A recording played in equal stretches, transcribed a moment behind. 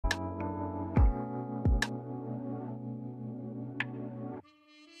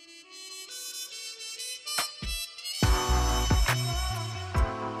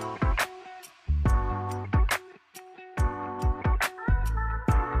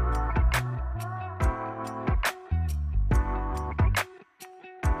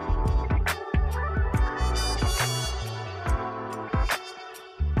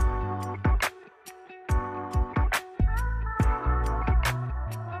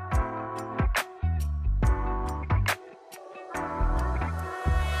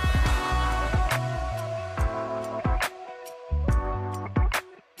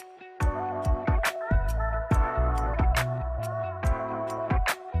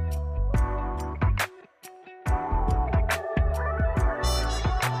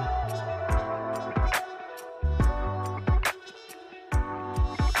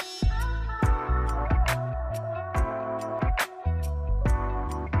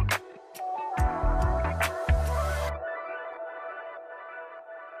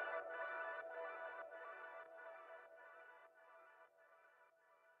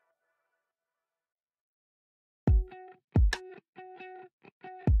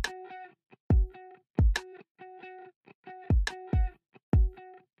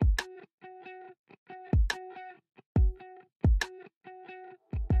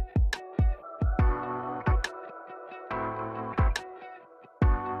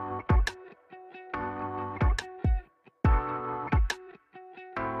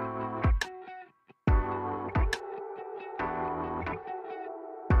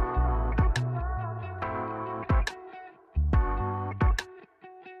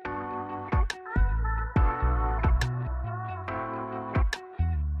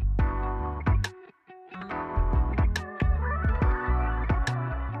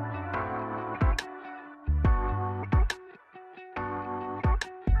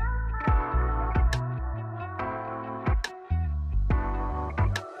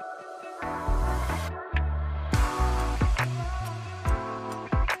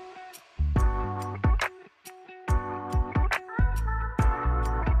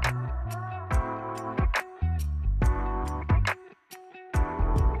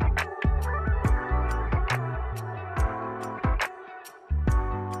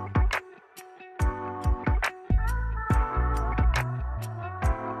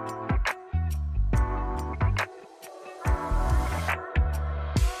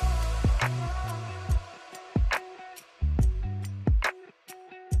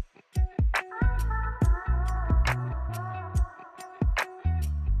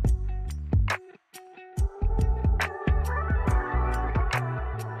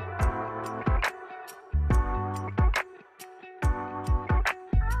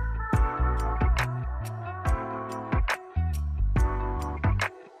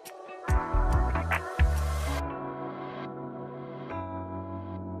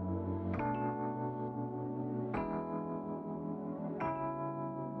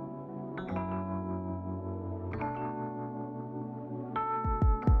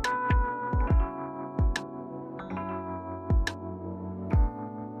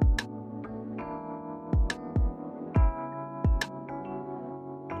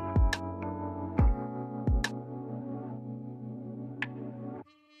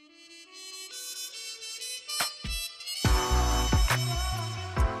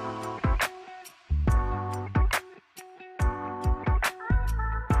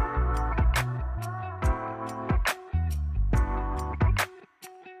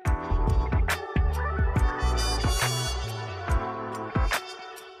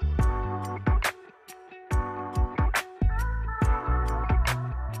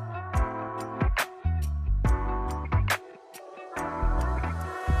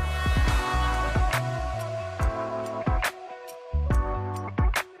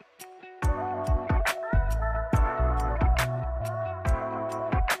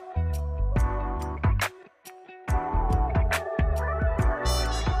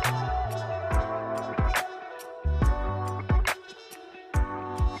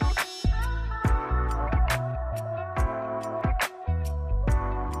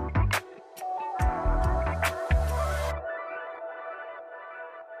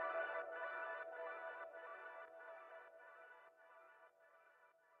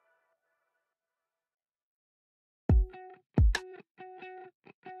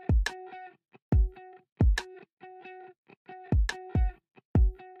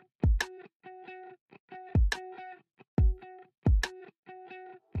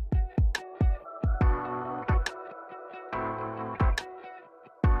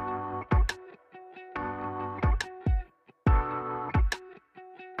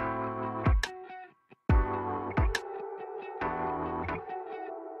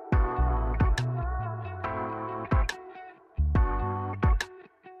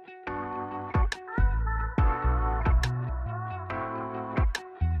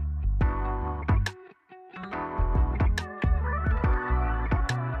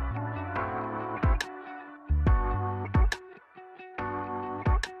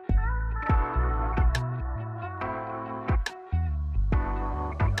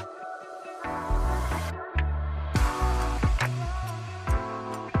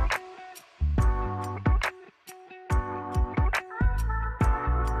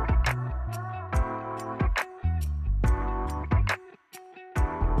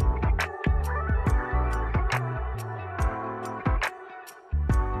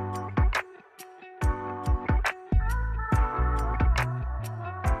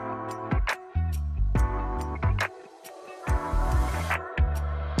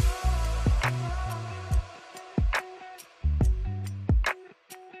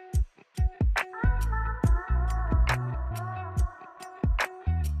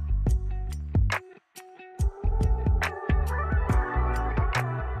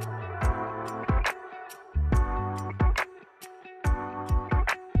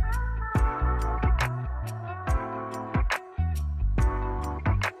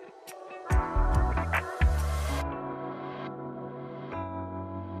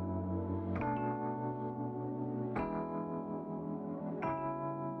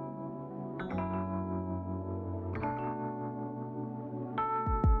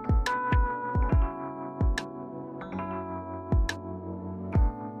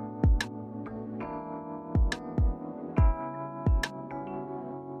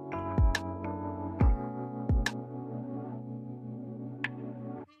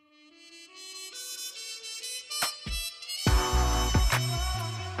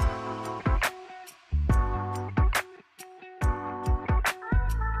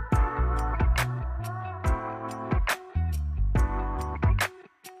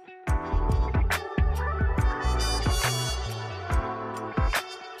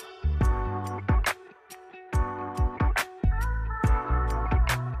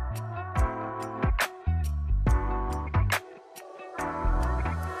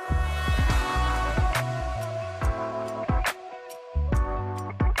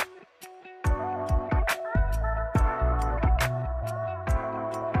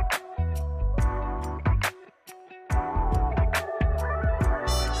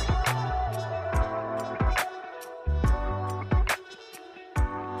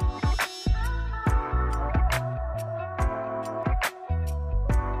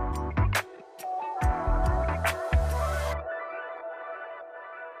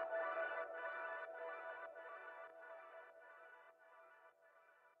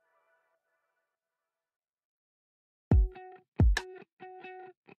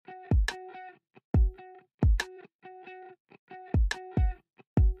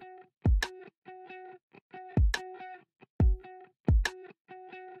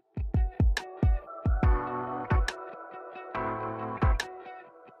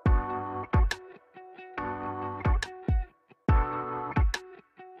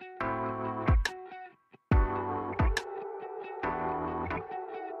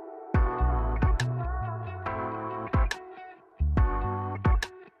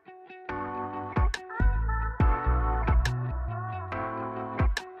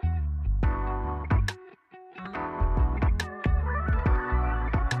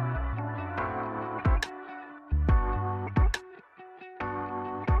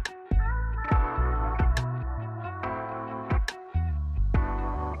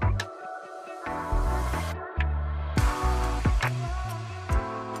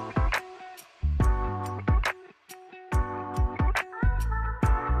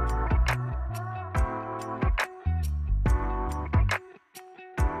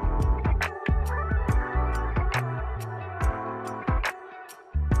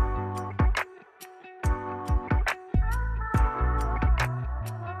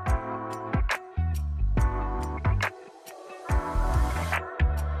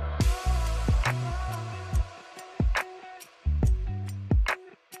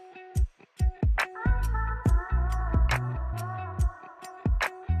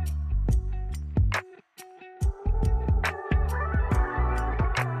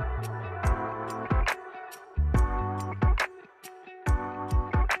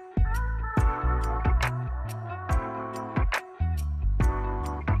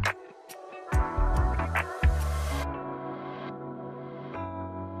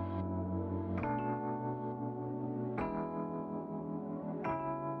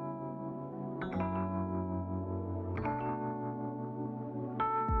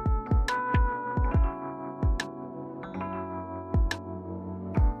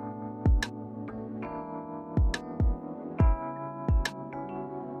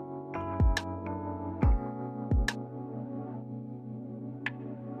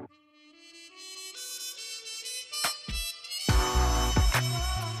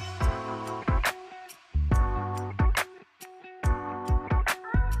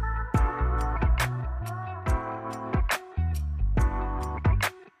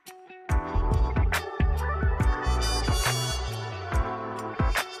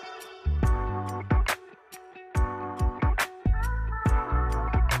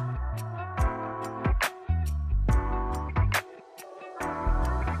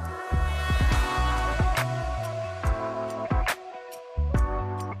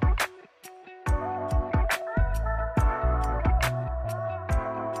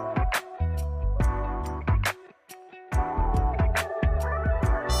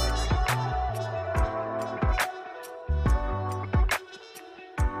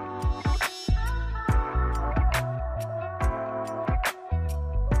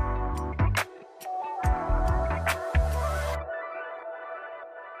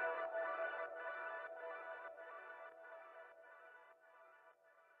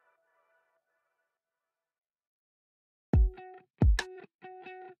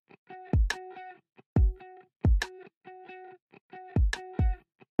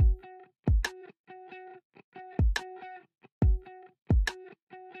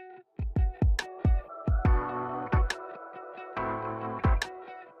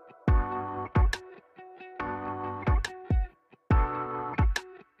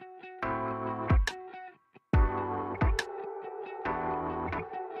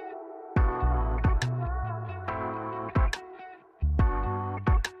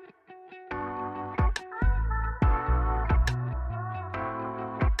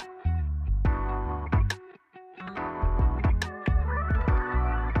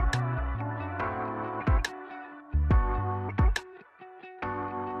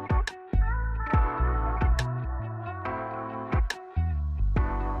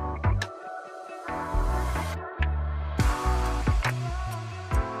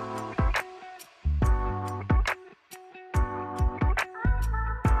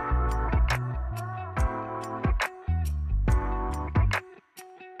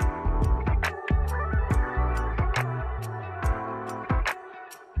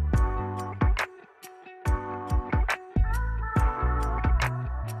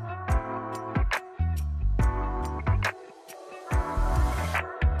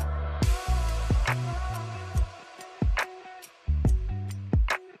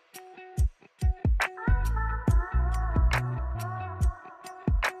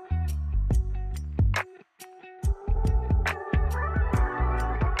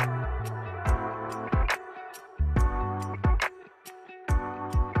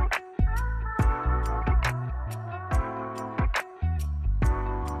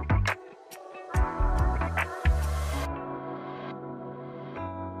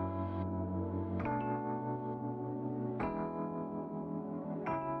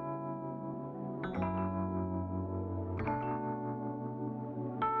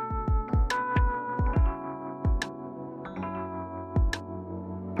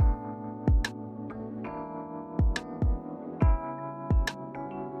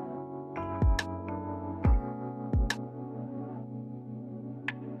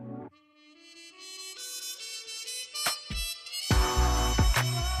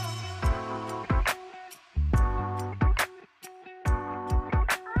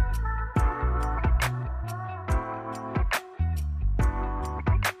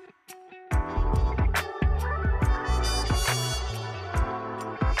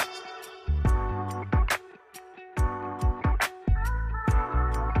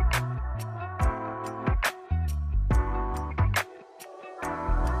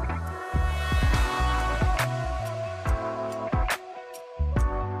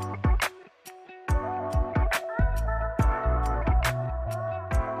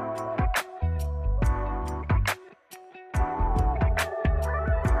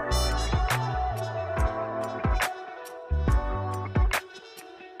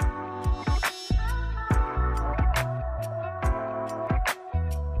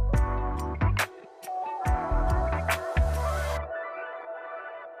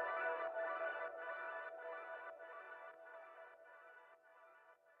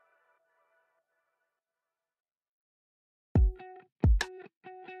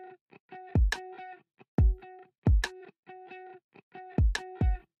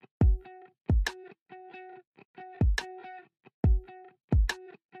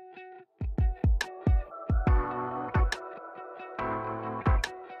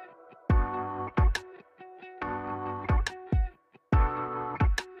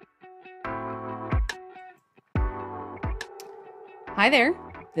Hi there.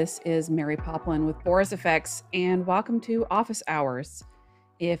 This is Mary Poplin with Boris FX, and welcome to Office Hours.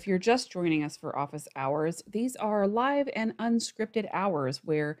 If you're just joining us for Office Hours, these are live and unscripted hours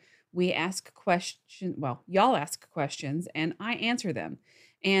where we ask questions. Well, y'all ask questions and I answer them.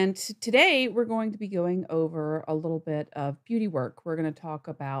 And today we're going to be going over a little bit of beauty work. We're going to talk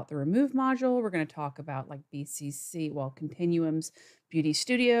about the Remove module. We're going to talk about like BCC, well, Continuum's Beauty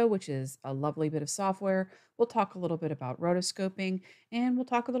Studio, which is a lovely bit of software. We'll talk a little bit about rotoscoping, and we'll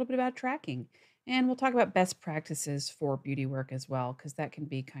talk a little bit about tracking. And we'll talk about best practices for beauty work as well, because that can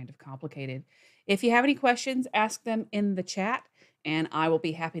be kind of complicated. If you have any questions, ask them in the chat, and I will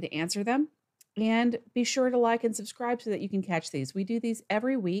be happy to answer them. And be sure to like and subscribe so that you can catch these. We do these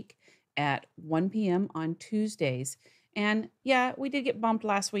every week at 1 p.m. on Tuesdays. And yeah, we did get bumped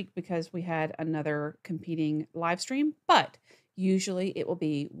last week because we had another competing live stream, but usually it will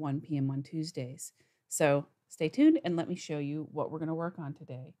be 1 p.m. on Tuesdays. So stay tuned and let me show you what we're going to work on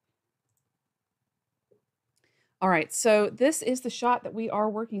today. All right, so this is the shot that we are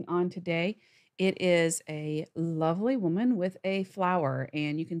working on today. It is a lovely woman with a flower,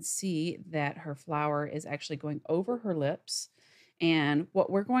 and you can see that her flower is actually going over her lips. And what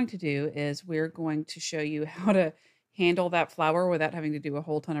we're going to do is we're going to show you how to handle that flower without having to do a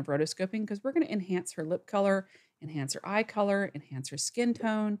whole ton of rotoscoping, because we're going to enhance her lip color, enhance her eye color, enhance her skin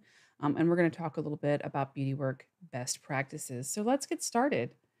tone, and we're going to talk a little bit about beauty work best practices. So let's get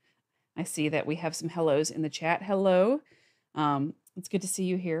started. I see that we have some hellos in the chat. Hello. It's good to see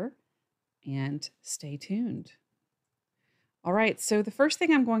you here, and stay tuned. All right, so the first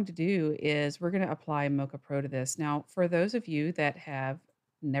thing I'm going to do is we're going to apply Mocha Pro to this. Now, for those of you that have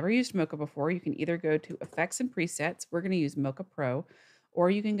never used Mocha before, you can either go to Effects and Presets. We're going to use Mocha Pro,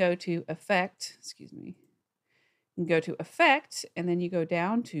 or you can go to Effect, excuse me. You can go to Effect, and then you go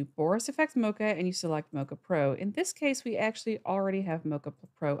down to Boris FX Mocha, and you select Mocha Pro. In this case, we actually already have Mocha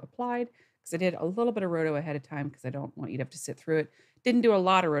Pro applied, because I did a little bit of roto ahead of time, because I don't want you to have to sit through it. Didn't do a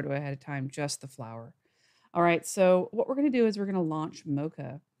lot of roto ahead of time, just the flower. All right, so what we're going to do is we're going to launch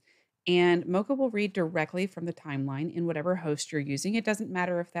Mocha. And Mocha will read directly from the timeline in whatever host you're using. It doesn't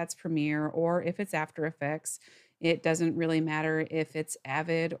matter if that's Premiere or if it's After Effects. It doesn't really matter if it's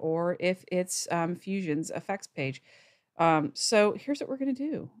Avid or if it's Fusion's effects page. So here's what we're going to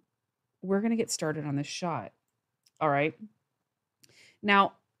do. We're going to get started on this shot. All right.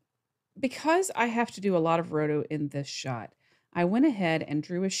 Now, because I have to do a lot of roto in this shot, I went ahead and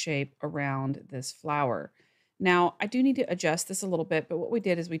drew a shape around this flower. Now, I do need to adjust this a little bit, but what we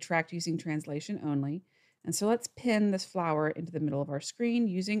did is we tracked using translation only. And so let's pin this flower into the middle of our screen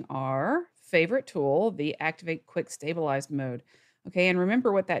using our favorite tool, the Activate Quick Stabilize mode. Okay, and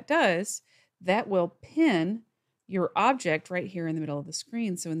remember what that does, that will pin your object right here in the middle of the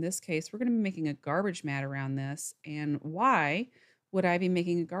screen. So in this case, we're going to be making a garbage mat around this. And why would I be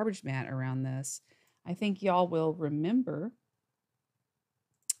making a garbage mat around this? I think y'all will remember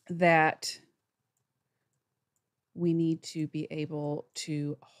that we need to be able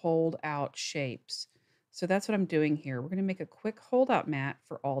to hold out shapes. So that's what I'm doing here. We're going to make a quick holdout mat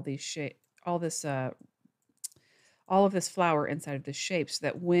for all these all of this flower inside of this shape, so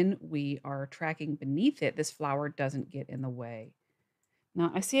that when we are tracking beneath it, this flower doesn't get in the way.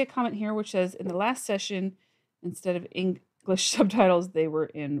 Now, I see a comment here which says, in the last session, instead of English subtitles, they were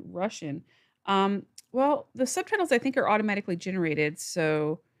in Russian. Well, the subtitles I think are automatically generated,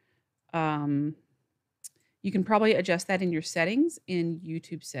 so you can probably adjust that in your settings, in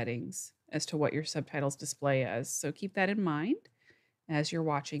YouTube settings, as to what your subtitles display as. So keep that in mind as you're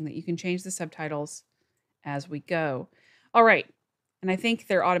watching, that you can change the subtitles as we go. All right. And I think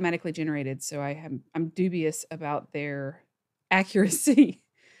they're automatically generated, so I'm dubious about their accuracy.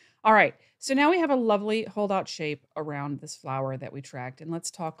 All right. So now we have a lovely holdout shape around this flower that we tracked. And let's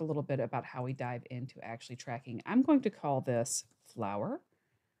talk a little bit about how we dive into actually tracking. I'm going to call this flower.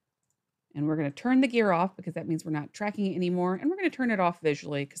 And we're going to turn the gear off because that means we're not tracking it anymore. And we're going to turn it off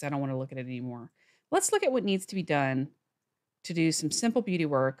visually because I don't want to look at it anymore. Let's look at what needs to be done to do some simple beauty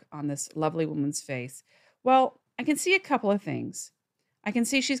work on this lovely woman's face. Well, I can see a couple of things. I can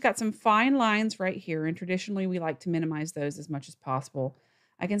see she's got some fine lines right here, and traditionally we like to minimize those as much as possible.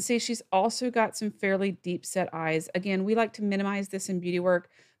 I can see she's also got some fairly deep set eyes. Again, we like to minimize this in beauty work,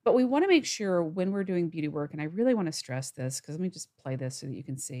 but we want to make sure when we're doing beauty work, and I really want to stress this because let me just play this so that you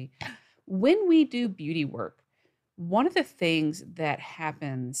can see. When we do beauty work, one of the things that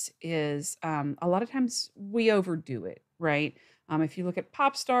happens is a lot of times we overdo it, right? If you look at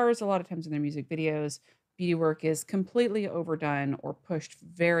pop stars, a lot of times in their music videos, beauty work is completely overdone or pushed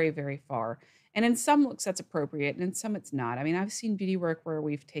very, very far. And in some looks, that's appropriate, and in some, it's not. I mean, I've seen beauty work where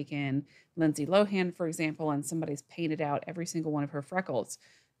we've taken Lindsay Lohan, for example, and somebody's painted out every single one of her freckles.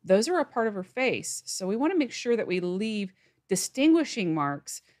 Those are a part of her face. So we want to make sure that we leave distinguishing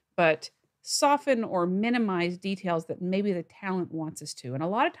marks, but soften or minimize details that maybe the talent wants us to. And a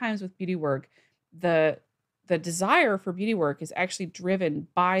lot of times with beauty work, the the desire for beauty work is actually driven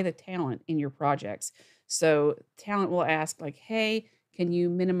by the talent in your projects. So talent will ask like, "Hey, can you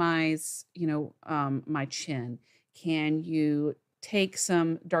minimize, my chin? Can you take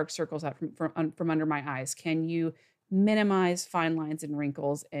some dark circles out from under my eyes? Can you minimize fine lines and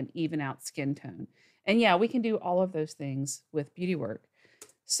wrinkles and even out skin tone?" And yeah, we can do all of those things with beauty work.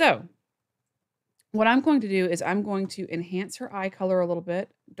 So what I'm going to do is I'm going to enhance her eye color a little bit,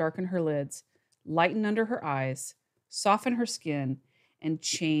 darken her lids, lighten under her eyes, soften her skin, and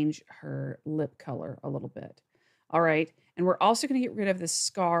change her lip color a little bit. All right. And we're also going to get rid of this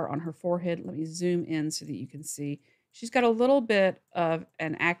scar on her forehead. Let me zoom in so that you can see. She's got a little bit of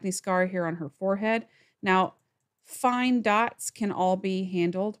an acne scar here on her forehead. Now, fine dots can all be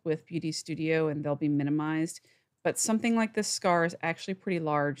handled with Beauty Studio and they'll be minimized. But something like this scar is actually pretty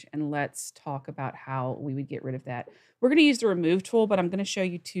large, and let's talk about how we would get rid of that. We're going to use the remove tool, but I'm going to show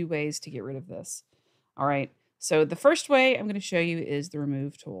you 2 ways to get rid of this. All right, so the first way I'm going to show you is the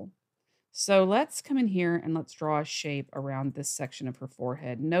remove tool. So let's come in here and let's draw a shape around this section of her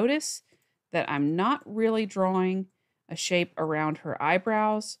forehead. Notice that I'm not really drawing a shape around her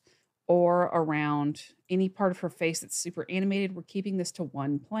eyebrows or around any part of her face that's super animated. We're keeping this to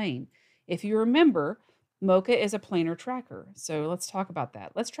one plane. If you remember, Mocha is a planar tracker, so let's talk about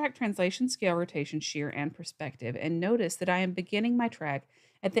that. Let's track translation, scale, rotation, shear, and perspective, and notice that I am beginning my track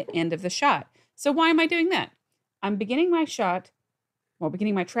at the end of the shot. So why am I doing that? I'm beginning my track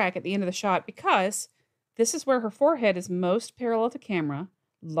at the end of the shot because this is where her forehead is most parallel to camera,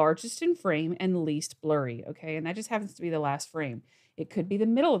 largest in frame, and least blurry, okay? And that just happens to be the last frame. It could be the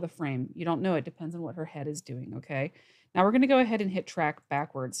middle of the frame. You don't know. It depends on what her head is doing, okay? Now we're going to go ahead and hit track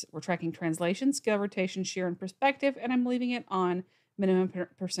backwards. We're tracking translation, scale, rotation, shear, and perspective, and I'm leaving it on minimum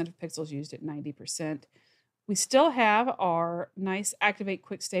percent of pixels used at 90%. We still have our nice activate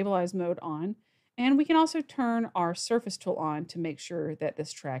quick stabilize mode on, and we can also turn our surface tool on to make sure that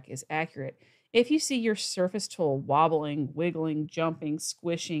this track is accurate. If you see your surface tool wobbling, wiggling, jumping,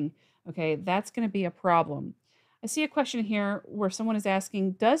 squishing, okay, that's going to be a problem. I see a question here where someone is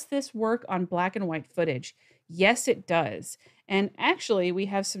asking, does this work on black and white footage? Yes, it does. And actually, we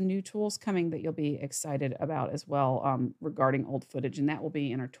have some new tools coming that you'll be excited about as well regarding old footage, and that will be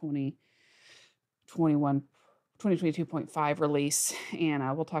in our 2022.5 release,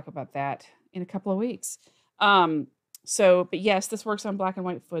 and we'll talk about that in a couple of weeks. But yes, this works on black and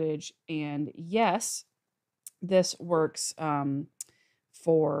white footage, and yes, this works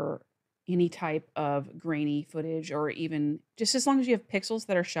for any type of grainy footage, or even just as long as you have pixels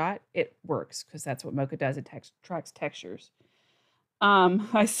that are shot, it works because that's what Mocha does. It tracks textures.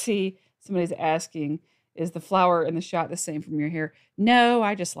 I see somebody's asking, is the flower in the shot the same from your hair? No,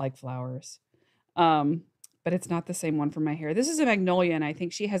 I just like flowers. But it's not the same one for my hair. This is a magnolia, and I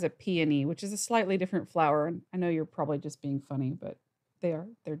think she has a peony, which is a slightly different flower. And I know you're probably just being funny, but they're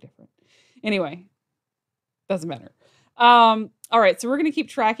different. Anyway, doesn't matter. All right, so we're going to keep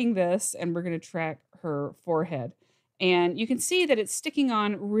tracking this, and we're going to track her forehead. And you can see that it's sticking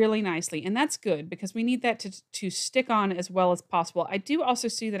on really nicely, and that's good because we need that to stick on as well as possible. I do also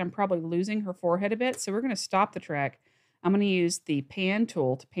see that I'm probably losing her forehead a bit, so we're going to stop the track. I'm going to use the pan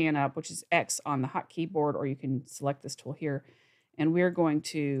tool to pan up, which is X on the hot keyboard, or you can select this tool here. And we're going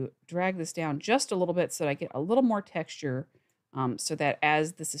to drag this down just a little bit so that I get a little more texture so that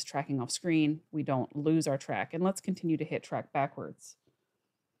as this is tracking off screen, we don't lose our track. And let's continue to hit track backwards.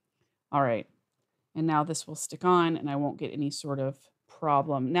 All right. And now this will stick on and I won't get any sort of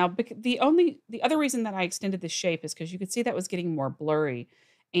problem. Now, the other reason that I extended the shape is because you could see that was getting more blurry.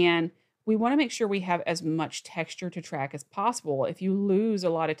 And we want to make sure we have as much texture to track as possible. If you lose a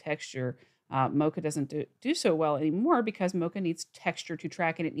lot of texture, Mocha doesn't do so well anymore because Mocha needs texture to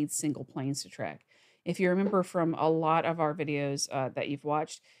track and it needs single planes to track. If you remember from a lot of our videos that you've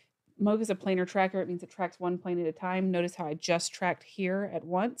watched, Mocha's a planar tracker. It means it tracks one plane at a time. Notice how I just tracked here at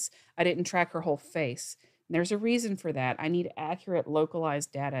once. I didn't track her whole face. And there's a reason for that. I need accurate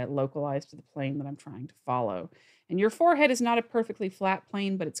localized data localized to the plane that I'm trying to follow. And your forehead is not a perfectly flat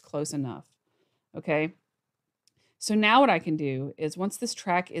plane, but it's close enough. Okay? So now what I can do is once this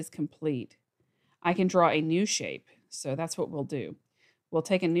track is complete, I can draw a new shape. So that's what we'll do. We'll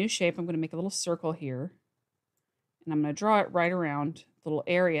take a new shape. I'm going to make a little circle here. And I'm going to draw it right around the little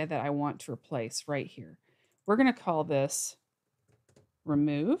area that I want to replace right here. We're going to call this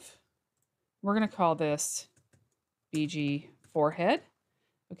remove. We're going to call this BG forehead.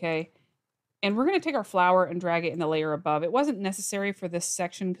 Okay. And we're going to take our flower and drag it in the layer above. It wasn't necessary for this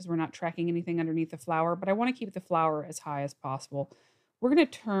section because we're not tracking anything underneath the flower, but I want to keep the flower as high as possible. We're going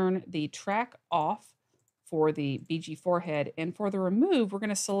to turn the track off for the BG forehead. And for the remove, we're going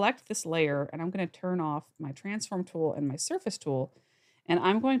to select this layer and I'm going to turn off my transform tool and my surface tool. And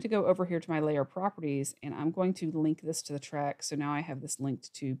I'm going to go over here to my layer properties and I'm going to link this to the track. So now I have this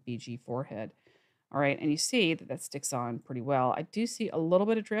linked to BG forehead. All right, and you see that that sticks on pretty well. I do see a little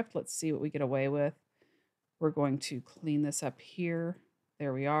bit of drift. Let's see what we get away with. We're going to clean this up here.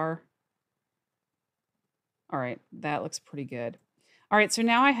 There we are. All right, that looks pretty good. All right, so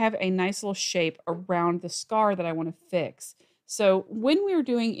now I have a nice little shape around the scar that I want to fix. So when we're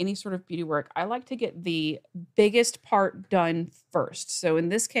doing any sort of beauty work, I like to get the biggest part done first. So in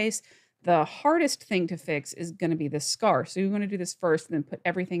this case, the hardest thing to fix is going to be this scar. So you're going to do this first and then put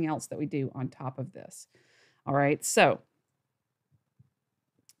everything else that we do on top of this. All right, so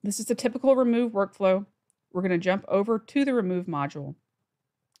this is the typical remove workflow. We're going to jump over to the remove module.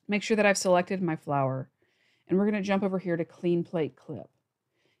 Make sure that I've selected my flower. And we're going to jump over here to clean plate clip.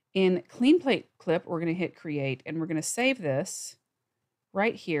 In clean plate clip, we're going to hit create and we're going to save this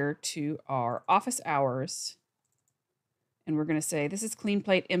right here to our office hours. And we're going to say this is clean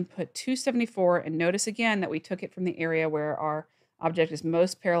plate input 274. And notice again that we took it from the area where our object is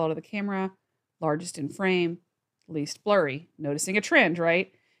most parallel to the camera, largest in frame, least blurry. Noticing a trend,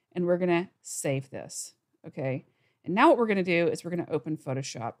 right? And we're going to save this. Okay. And now what we're going to do is we're going to open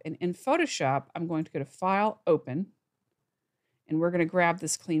Photoshop. And in Photoshop, I'm going to go to File, Open, and we're going to grab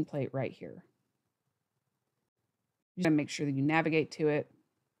this clean plate right here. You're going to make sure that you navigate to it.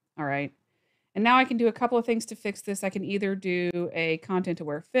 All right. And now I can do a couple of things to fix this. I can either do a content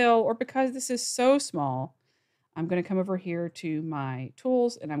aware fill, or because this is so small, I'm going to come over here to my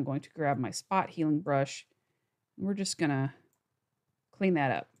tools and I'm going to grab my spot healing brush. And we're just going to clean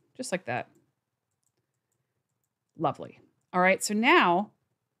that up just like that. Lovely. All right, so now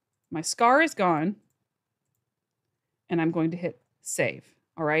my scar is gone and I'm going to hit save.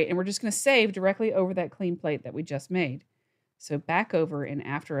 All right, and we're just going to save directly over that clean plate that we just made. So back over in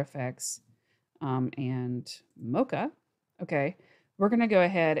After Effects and Mocha, okay, we're going to go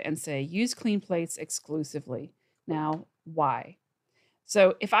ahead and say use clean plates exclusively. Now, why?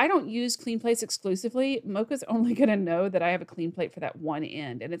 So if I don't use clean plates exclusively, Mocha's only going to know that I have a clean plate for that one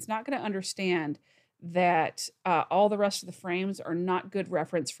end, and it's not going to understand that all the rest of the frames are not good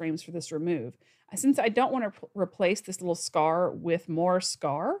reference frames for this remove. Since I don't want to replace this little scar with more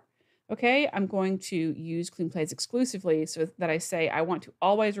scar, okay, I'm going to use clean plates exclusively so that I say I want to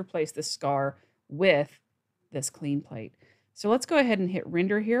always replace this scar with this clean plate. So let's go ahead and hit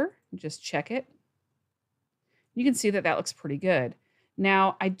render here and just check it. You can see that that looks pretty good.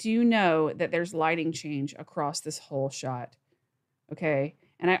 Now, I do know that there's lighting change across this whole shot, okay?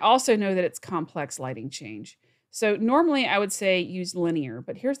 And I also know that it's complex lighting change. So normally I would say use linear,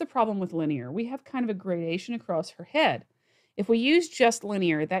 but here's the problem with linear. We have kind of a gradation across her head. If we use just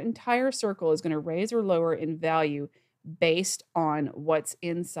linear, that entire circle is going to raise or lower in value based on what's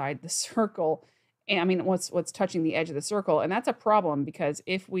inside the circle. And I mean, what's touching the edge of the circle. And that's a problem because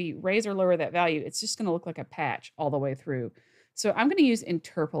if we raise or lower that value, it's just going to look like a patch all the way through. So I'm going to use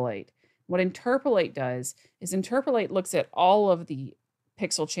interpolate. What interpolate does is interpolate looks at all of the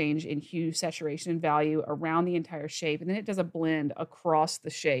pixel change in hue, saturation, and value around the entire shape. And then it does a blend across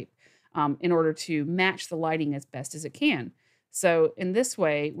the shape in order to match the lighting as best as it can. So in this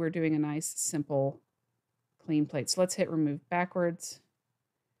way, we're doing a nice, simple, clean plate. So let's hit remove backwards.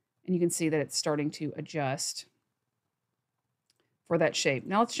 And you can see that it's starting to adjust for that shape.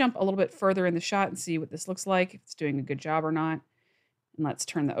 Now let's jump a little bit further in the shot and see what this looks like, if it's doing a good job or not. And let's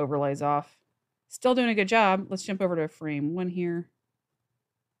turn the overlays off. Still doing a good job. Let's jump over to frame 1 here.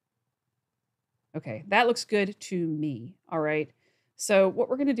 Okay, that looks good to me. All right. So what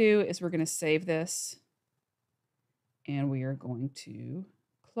we're going to do is we're going to save this and we are going to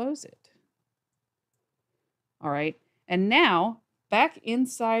close it. All right. And now back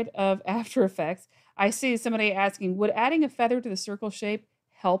inside of After Effects, I see somebody asking, would adding a feather to the circle shape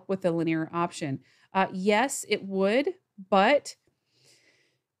help with the linear option? Yes, it would, but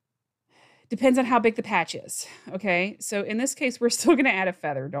depends on how big the patch is. Okay. So in this case, we're still going to add a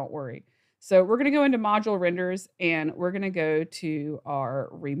feather. Don't worry. So we're going to go into module renders and we're going to go to our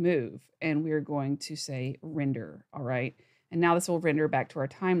remove and we're going to say render. All right. And now this will render back to our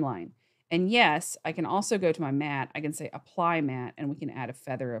timeline. And yes, I can also go to my matte. I can say apply matte and we can add a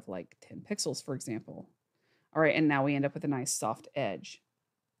feather of like 10 pixels, for example. All right. And now we end up with a nice soft edge.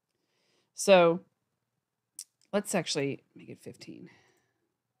 So let's actually make it 15.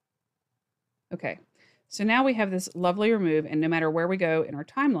 Okay, so now we have this lovely remove, and no matter where we go in our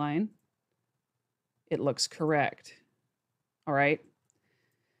timeline, it looks correct. All right.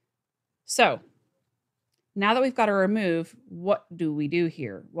 So now that we've got our remove, what do we do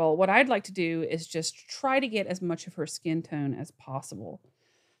here? Well, what I'd like to do is just try to get as much of her skin tone as possible.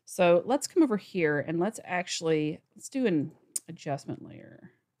 So let's come over here and let's do an adjustment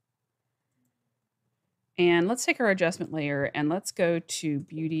layer. And let's take our adjustment layer and let's go to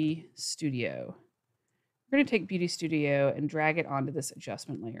Beauty Studio. We're going to take Beauty Studio and drag it onto this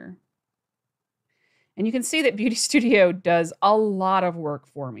adjustment layer. And you can see that Beauty Studio does a lot of work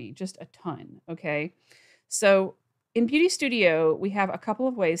for me, just a ton, okay? So in Beauty Studio, we have a couple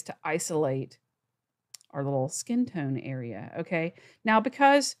of ways to isolate our little skin tone area, okay? Now,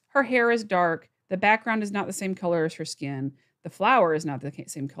 because her hair is dark, the background is not the same color as her skin, the flower is not the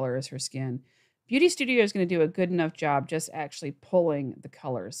same color as her skin, Beauty Studio is going to do a good enough job just actually pulling the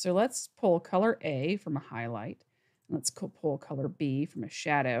colors. So let's pull color A from a highlight. Let's pull color B from a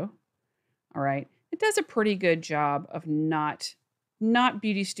shadow. All right. It does a pretty good job of not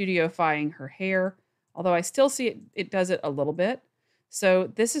Beauty Studio-fying her hair, although I still see it does it a little bit.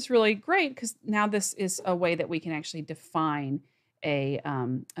 So this is really great because now this is a way that we can actually define a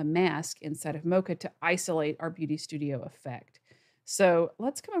mask inside of Mocha to isolate our Beauty Studio effect. So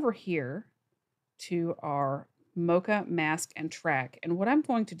let's come over here to our Mocha mask and track. And what I'm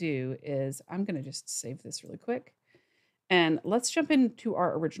going to do is I'm going to just save this really quick. And let's jump into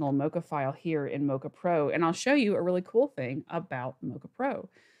our original Mocha file here in Mocha Pro. And I'll show you a really cool thing about Mocha Pro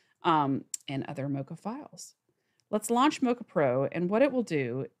and other Mocha files. Let's launch Mocha Pro. And what it will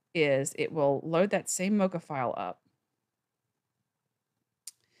do is it will load that same Mocha file up.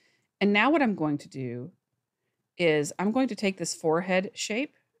 And now what I'm going to do is I'm going to take this forehead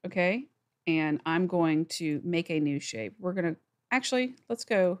shape, okay? And I'm going to make a new shape. We're going to actually, let's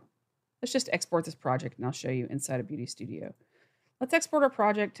just export this project and I'll show you inside of Beauty Studio. Let's export our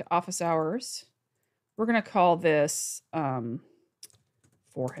project to office hours. We're going to call this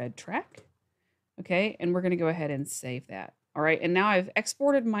forehead track. Okay, and we're going to go ahead and save that. All right, and now I've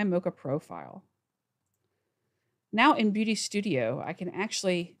exported my Mocha profile. Now in Beauty Studio, I can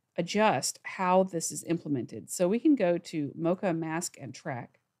actually adjust how this is implemented. So we can go to Mocha mask and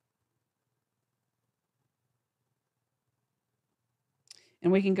track.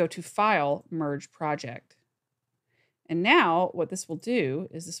 And we can go to File, Merge Project. And now what this will do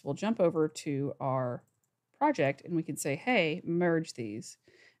is this will jump over to our project and we can say, hey, merge these.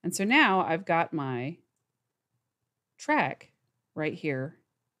 And so now I've got my track right here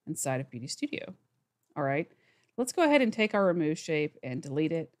inside of Beauty Studio. All right, let's go ahead and take our remove shape and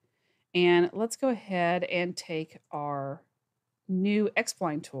delete it. And let's go ahead and take our new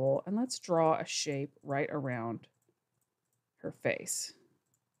X-Spline tool and let's draw a shape right around her face.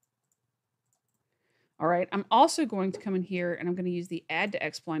 All right, I'm also going to come in here and I'm going to use the Add to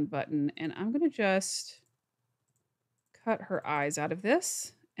X-Spline button and I'm going to just cut her eyes out of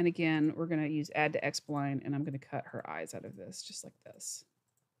this. And again, we're going to use Add to X-Spline and I'm going to cut her eyes out of this, just like this.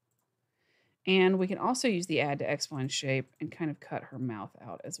 And we can also use the Add to X-Spline shape and kind of cut her mouth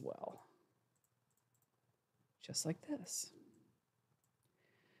out as well. Just like this.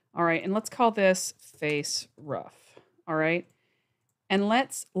 All right, and let's call this Face Rough. All right, and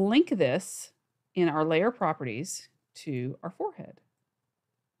let's link this in our layer properties to our forehead.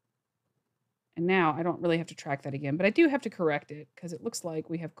 And now I don't really have to track that again, but I do have to correct it because it looks like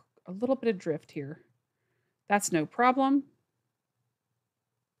we have a little bit of drift here. That's no problem.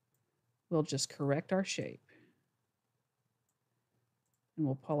 We'll just correct our shape. And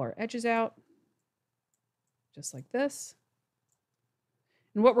we'll pull our edges out just like this.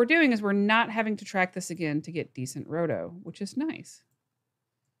 And what we're doing is we're not having to track this again to get decent roto, which is nice.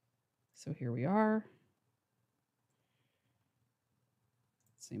 So here we are.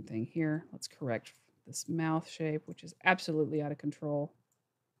 Same thing here. Let's correct this mouth shape, which is absolutely out of control.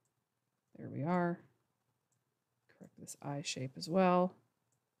 There we are. Correct this eye shape as well.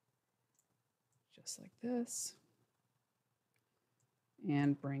 Just like this.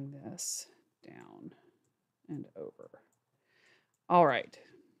 And bring this down and over. All right.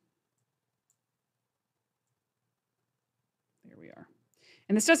 There we are.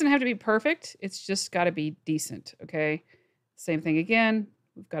 And this doesn't have to be perfect. It's just got to be decent, okay? Same thing again.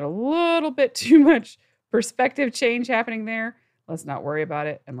 We've got a little bit too much perspective change happening there. Let's not worry about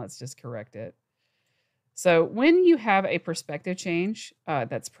it, and let's just correct it. So when you have a perspective change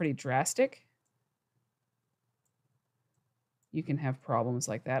that's pretty drastic, you can have problems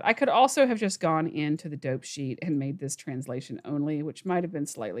like that. I could also have just gone into the dope sheet and made this translation only, which might have been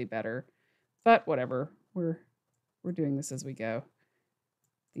slightly better, but whatever. We're doing this as we go.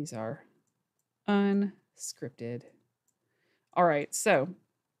 These are Unscripted. All right, so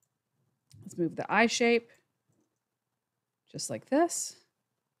let's move the eye shape just like this.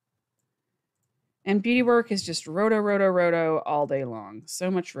 And beauty work is just roto, roto, roto all day long. So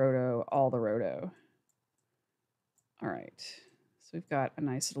much roto, all the roto. All right, so we've got a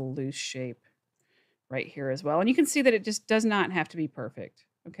nice little loose shape right here as well. And you can see that it just does not have to be perfect,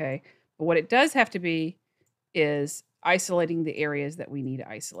 okay? But what it does have to be is isolating the areas that we need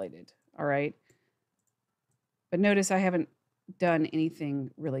isolated, all right? But notice I haven't done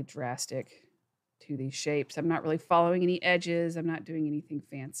anything really drastic to these shapes. I'm not really following any edges. I'm not doing anything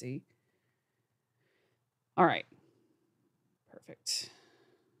fancy. All right, perfect.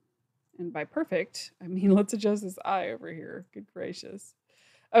 And by perfect, I mean, let's adjust this eye over here. Good gracious.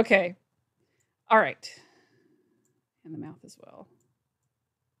 Okay, all right. And the mouth as well.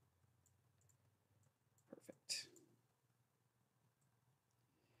 Perfect.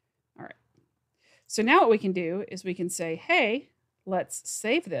 All right. So now what we can do is we can say, hey, let's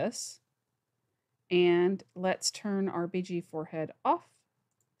save this. And let's turn our BG forehead off.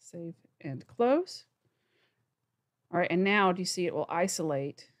 Save and close. All right, and now do you see it will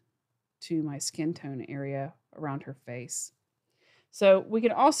isolate to my skin tone area around her face. So we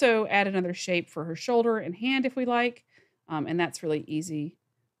can also add another shape for her shoulder and hand if we like, and that's really easy.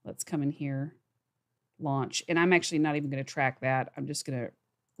 Let's come in here, launch, and I'm actually not even going to track that. I'm just going to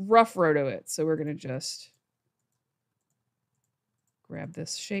rough roto it. So we're going to just grab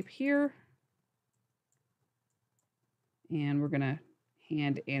this shape here, and we're going to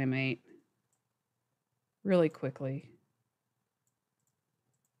hand animate really quickly.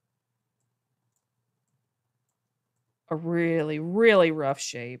 A really, really rough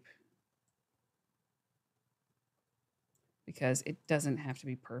shape because it doesn't have to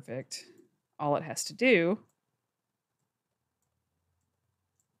be perfect. All it has to do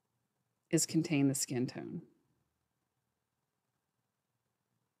is contain the skin tone.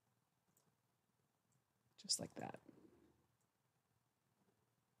 Just like that.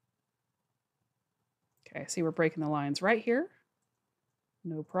 Okay, see we're breaking the lines right here.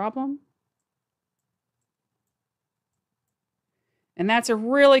 No problem. And that's a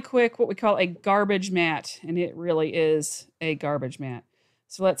really quick, what we call a garbage mat. And it really is a garbage mat.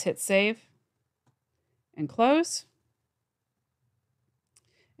 So let's hit save and close.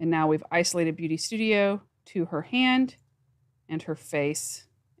 And now we've isolated Beauty Studio to her hand and her face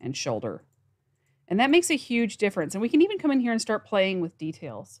and shoulder. And that makes a huge difference. And we can even come in here and start playing with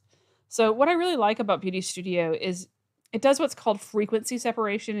details. So what I really like about Beauty Studio is it does what's called frequency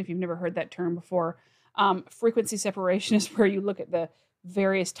separation. If you've never heard that term before, frequency separation is where you look at the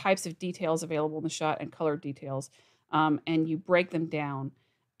various types of details available in the shot and color details, and you break them down.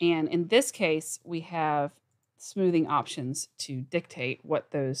 And in this case, we have smoothing options to dictate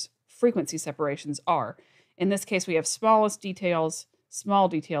what those frequency separations are. In this case, we have smallest details, small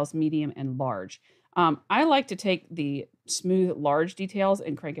details, medium, and large. I like to take the smooth large details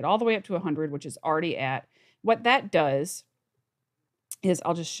and crank it all the way up to 100, which is already at. What that does is,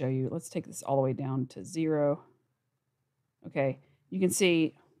 I'll just show you. Let's take this all the way down to 0. Okay, you can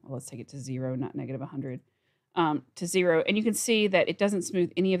see, well, let's take it to 0, not negative 100, to 0. And you can see that it doesn't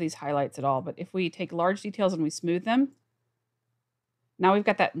smooth any of these highlights at all. But if we take large details and we smooth them, now we've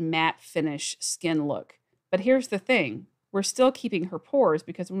got that matte finish skin look. But here's the thing. We're still keeping her pores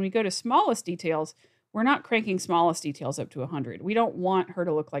because when we go to smallest details, we're not cranking smallest details up to 100. We don't want her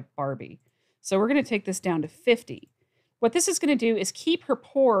to look like Barbie. So we're going to take this down to 50. What this is going to do is keep her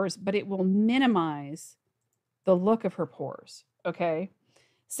pores, but it will minimize the look of her pores, okay?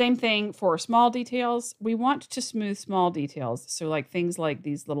 Same thing for small details. We want to smooth small details. So like things like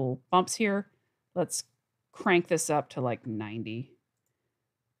these little bumps here, let's crank this up to like 90.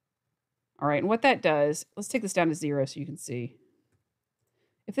 All right, and what that does, let's take this down to 0 so you can see.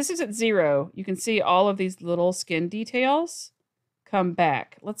 If this is at 0, you can see all of these little skin details come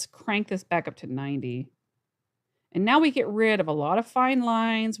back. Let's crank this back up to 90. And now we get rid of a lot of fine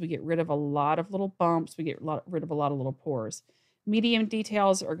lines. We get rid of a lot of little bumps. We get rid of a lot of little pores. Medium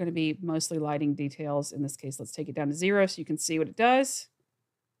details are going to be mostly lighting details. In this case, let's take it down to 0 so you can see what it does.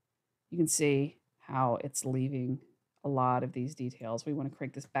 You can see how it's leaving a lot of these details. We want to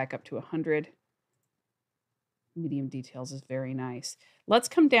crank this back up to 100. Medium details is very nice. Let's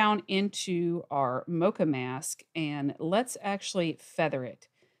come down into our Mocha mask and let's actually feather it.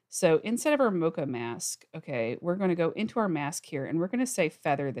 So instead of our Mocha mask, okay, we're going to go into our mask here and we're going to say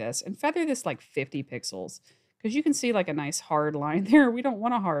feather this and feather this like 50 pixels because you can see like a nice hard line there. We don't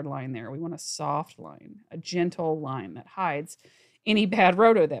want a hard line there. We want a soft line, a gentle line that hides any bad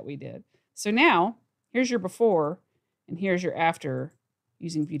roto that we did. So now here's your before and here's your after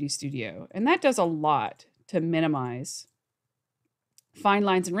using Beauty Studio. And that does a lot to minimize fine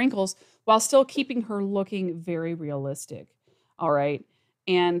lines and wrinkles while still keeping her looking very realistic. All right.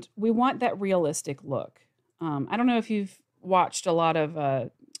 And we want that realistic look. I don't know if you've watched a lot of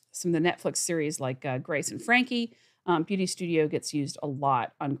some of the Netflix series like Grace and Frankie. Beauty Studio gets used a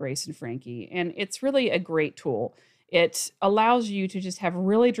lot on Grace and Frankie, and it's really a great tool. It allows you to just have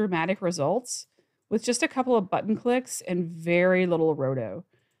really dramatic results with just a couple of button clicks and very little roto.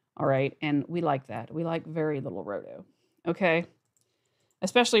 All right. And we like that. We like very little roto. Okay.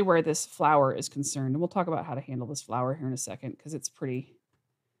 Especially where this flower is concerned. And we'll talk about how to handle this flower here in a second because it's pretty,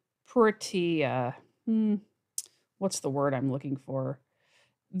 what's the word I'm looking for?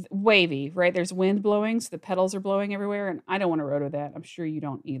 Wavy, right? There's wind blowing, so the petals are blowing everywhere, and I don't want to roto that. I'm sure you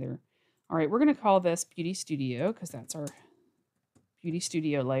don't either. All right, we're going to call this Beauty Studio because that's our Beauty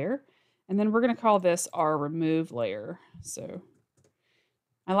Studio layer. And then we're going to call this our remove layer. So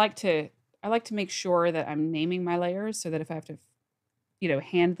I like to make sure that I'm naming my layers so that if I have to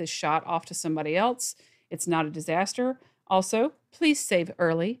hand this shot off to somebody else, it's not a disaster. Also, please save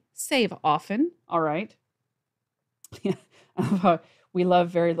early, save often. All right. We love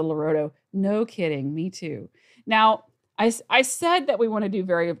very little roto. No kidding. Me too. Now, I said that we want to do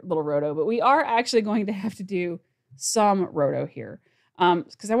very little roto, but we are actually going to have to do some roto here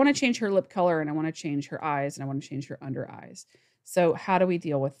because I want to change her lip color and I want to change her eyes and I want to change her under eyes. So how do we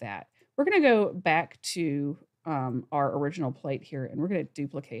deal with that? We're going to go back to our original plate here and we're going to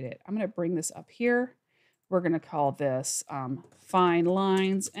duplicate it. I'm going to bring this up here. We're going to call this fine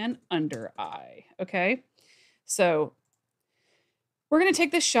lines and under eye. Okay. So we're going to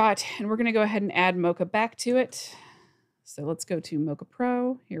take this shot and we're going to go ahead and add Mocha back to it. So let's go to Mocha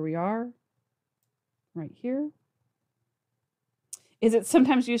Pro. Here we are, right here. Is it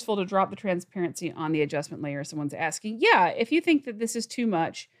sometimes useful to drop the transparency on the adjustment layer? Someone's asking. Yeah, if you think that this is too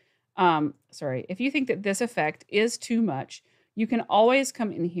much, if you think that this effect is too much, you can always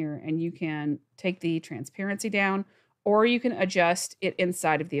come in here and you can take the transparency down, or you can adjust it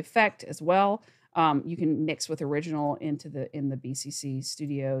inside of the effect as well. You can mix with original in the BCC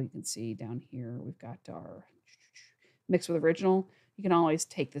studio. You can see down here, we've got our mix with original. You can always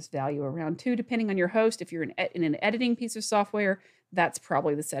take this value around too, depending on your host. If you're in an editing piece of software, that's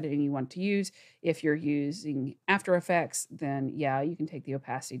probably the setting you want to use. If you're using After Effects, then yeah, you can take the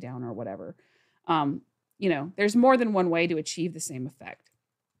opacity down or whatever. There's more than one way to achieve the same effect.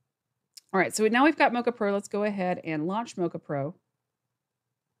 All right, so now we've got Mocha Pro. Let's go ahead and launch Mocha Pro.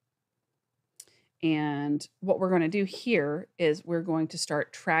 And what we're going to do here is we're going to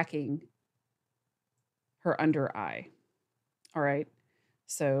start tracking her under eye. All right,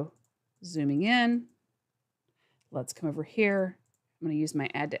 so zooming in, let's come over here. I'm going to use my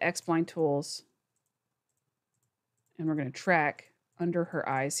Add to X-Spline tools, and we're going to track under her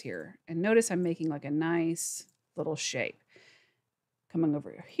eyes here. And notice I'm making like a nice little shape. Coming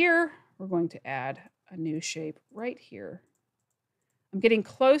over here, we're going to add a new shape right here. I'm getting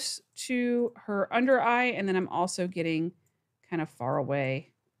close to her under eye, and then I'm also getting kind of far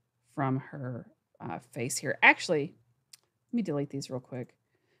away from her face here. Actually, let me delete these real quick.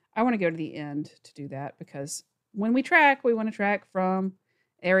 I want to go to the end to do that because when we want to track from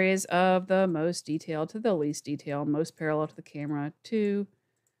areas of the most detail to the least detail, most parallel to the camera to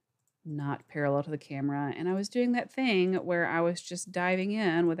not parallel to the camera. And I was doing that thing where I was just diving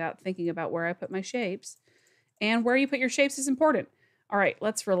in without thinking about where I put my shapes. And where you put your shapes is important. All right,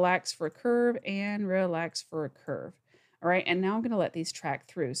 let's relax for a curve and relax for a curve. All right, and now I'm going to let these track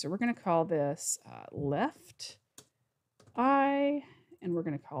through. So we're going to call this left eye, and we're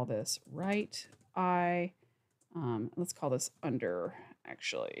going to call this right eye. Let's call this under,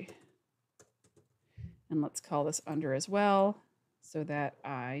 actually. And let's call this under as well so that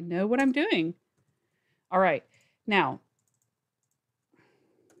I know what I'm doing. All right, now,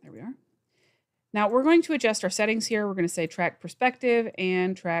 there we are. Now we're going to adjust our settings here. We're going to say track perspective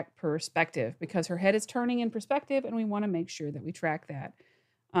and track perspective because her head is turning in perspective and we want to make sure that we track that.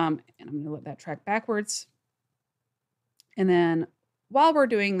 And I'm going to let that track backwards. And then while we're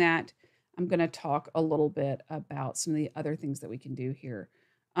doing that, I'm going to talk a little bit about some of the other things that we can do here.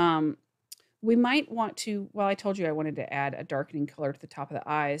 We might want to, well, I told you I wanted to add a darkening color to the top of the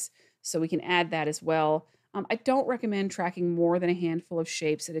eyes, so we can add that as well. I don't recommend tracking more than a handful of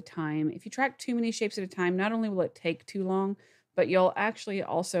shapes at a time. If you track too many shapes at a time, not only will it take too long, but you'll actually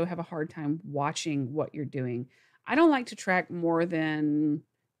also have a hard time watching what you're doing. I don't like to track more than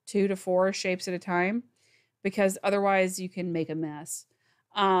 2 to 4 shapes at a time because otherwise you can make a mess.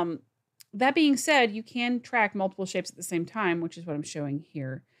 That being said, you can track multiple shapes at the same time, which is what I'm showing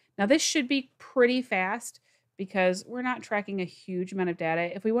here. Now this should be pretty fast because we're not tracking a huge amount of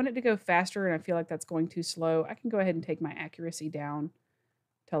data. If we want it to go faster and I feel like that's going too slow, I can go ahead and take my accuracy down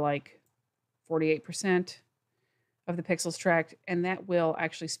to like 48% of the pixels tracked, and that will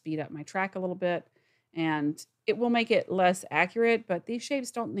actually speed up my track a little bit, and it will make it less accurate, but these shapes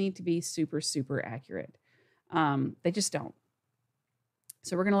don't need to be super, super accurate. They just don't.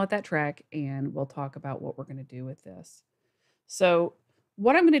 So we're going to let that track, and we'll talk about what we're going to do with this. So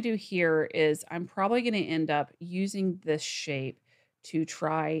what I'm going to do here is I'm probably going to end up using this shape to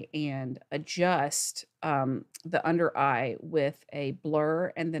try and adjust the under eye with a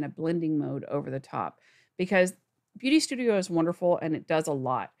blur and then a blending mode over the top, because Beauty Studio is wonderful and it does a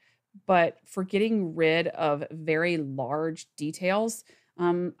lot. But for getting rid of very large details,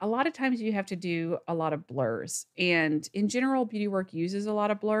 a lot of times you have to do a lot of blurs. And in general, beauty work uses a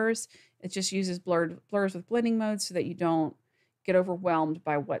lot of blurs. It just uses blurs with blending modes so that you don't get overwhelmed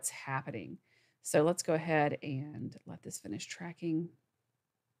by what's happening. So let's go ahead and let this finish tracking.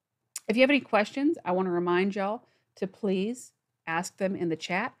 If you have any questions, I want to remind y'all to please ask them in the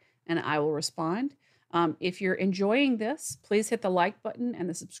chat and I will respond. If you're enjoying this, please hit the like button and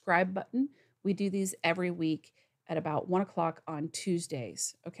the subscribe button. We do these every week at about 1 o'clock on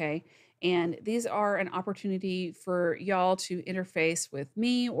Tuesdays, okay? And these are an opportunity for y'all to interface with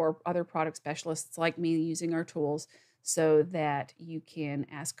me or other product specialists like me using our tools so that you can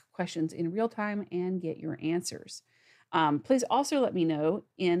ask questions in real time and get your answers. Please also let me know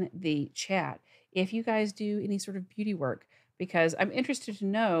in the chat if you guys do any sort of beauty work, because I'm interested to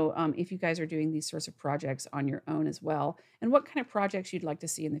know if you guys are doing these sorts of projects on your own as well, and what kind of projects you'd like to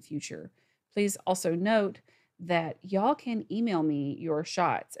see in the future. Please also note that y'all can email me your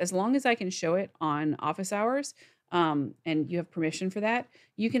shots as long as I can show it on office hours, and you have permission for that.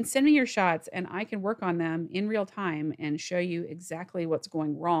 You can send me your shots and I can work on them in real time and show you exactly what's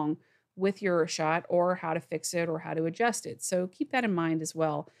going wrong with your shot or how to fix it or how to adjust it. So keep that in mind as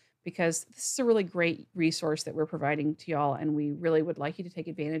well, because this is a really great resource that we're providing to y'all, and we really would like you to take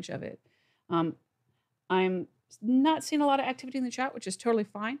advantage of it. Um, I'm not seeing a lot of activity in the chat, which is totally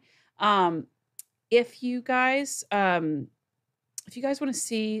fine. If you guys want to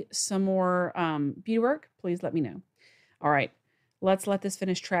see some more beauty work, please let me know. All right, let's let this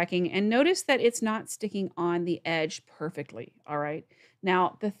finish tracking, and notice that it's not sticking on the edge perfectly. All right.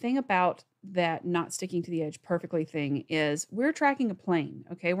 Now, the thing about that not sticking to the edge perfectly thing is we're tracking a plane,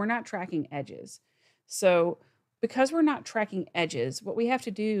 okay? We're not tracking edges. So because we're not tracking edges, what we have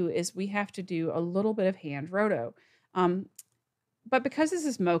to do is we have to do a little bit of hand roto. But because this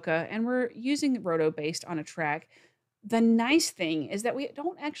is Mocha and we're using roto based on a track, the nice thing is that we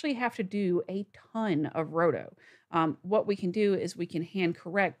don't actually have to do a ton of roto. What we can do is we can hand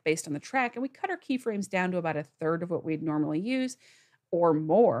correct based on the track, and we cut our keyframes down to about a third of what we'd normally use or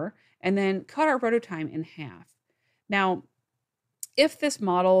more, and then cut our roto time in half. Now, if this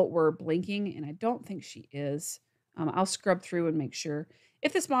model were blinking, and I don't think she is, I'll scrub through and make sure.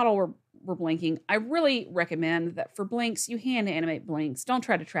 If this model were blinking, I really recommend that for blinks, you hand animate blinks. Don't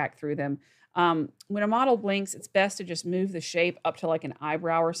try to track through them. When a model blinks, it's best to just move the shape up to like an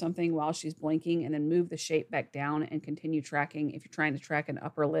eyebrow or something while she's blinking, and then move the shape back down and continue tracking if you're trying to track an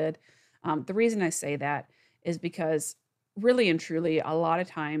upper lid. The reason I say that is because really and truly, a lot of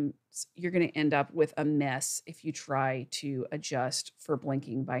times you're going to end up with a mess if you try to adjust for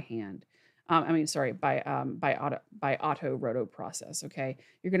blinking by hand. Sorry, by auto roto process. Okay,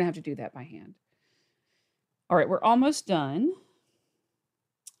 you're going to have to do that by hand. All right, we're almost done.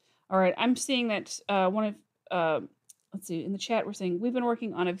 All right, I'm seeing that let's see, in the chat we're saying we've been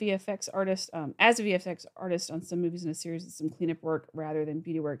working on a VFX artist, as a VFX artist on some movies in a series with some cleanup work rather than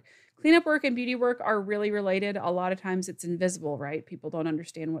beauty work. Cleanup work and beauty work are really related. A lot of times it's invisible, right? People don't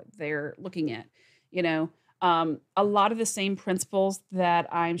understand what they're looking at. You know, a lot of the same principles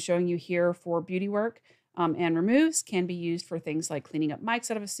that I'm showing you here for beauty work and removes can be used for things like cleaning up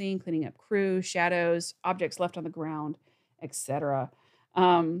mics out of a scene, cleaning up crew, shadows, objects left on the ground, etc.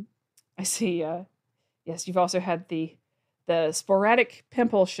 I see, yes, you've also had the sporadic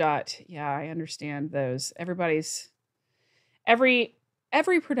pimple shot. Yeah, I understand those.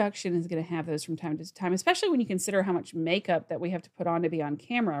 Every production is going to have those from time to time, especially when you consider how much makeup that we have to put on to be on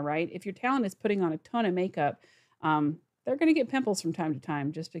camera, right? If your talent is putting on a ton of makeup, they're going to get pimples from time to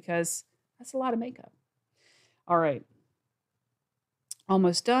time just because that's a lot of makeup. All right.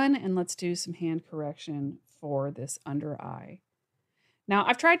 Almost done, and let's do some hand correction for this under eye. Now,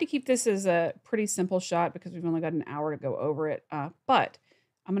 I've tried to keep this as a pretty simple shot because we've only got an hour to go over it, but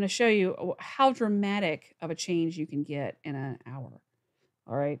I'm going to show you how dramatic of a change you can get in an hour.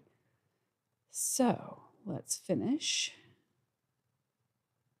 All right, so let's finish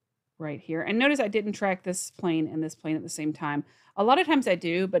right here. And notice I didn't track this plane and this plane at the same time. A lot of times I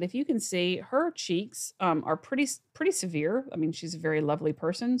do, but if you can see, her cheeks are pretty severe. I mean, she's a very lovely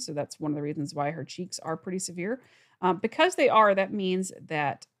person, so that's one of the reasons why her cheeks are pretty severe. Because they are, that means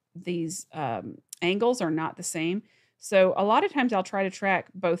that these angles are not the same. So a lot of times I'll try to track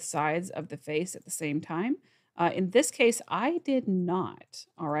both sides of the face at the same time. In this case, I did not.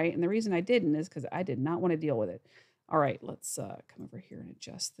 All right. And the reason I didn't is because I did not want to deal with it. All right. Let's come over here and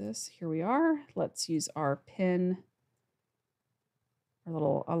adjust this. Here we are. Let's use our pin, our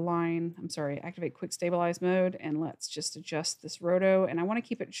little activate quick stabilize mode. And let's just adjust this roto. And I want to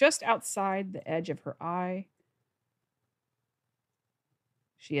keep it just outside the edge of her eye.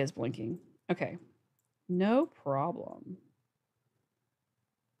 She is blinking. Okay. No problem.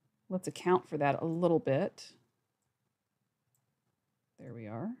 Let's account for that a little bit. There we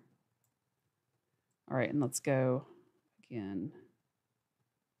are. All right, and let's go again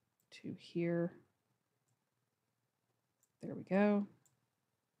to here. There we go.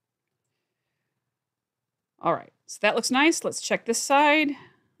 All right, so that looks nice. Let's check this side.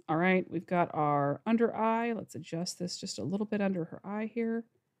 All right, we've got our under eye. Let's adjust this just a little bit under her eye here,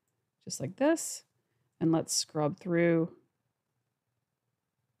 just like this. And let's scrub through.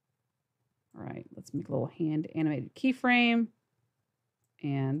 All right, let's make a little hand animated keyframe.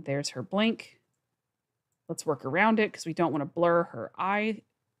 And there's her blink. Let's work around it because we don't want to blur her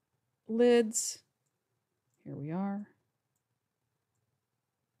eyelids. Here we are.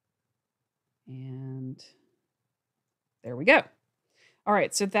 And there we go. All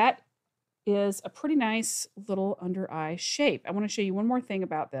right, so that is a pretty nice little under eye shape. I want to show you one more thing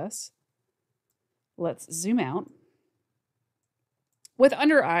about this. Let's zoom out. With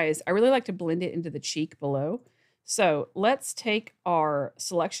under eyes, I really like to blend it into the cheek below. So let's take our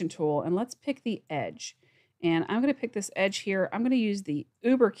selection tool and let's pick the edge. And I'm going to pick this edge here. I'm going to use the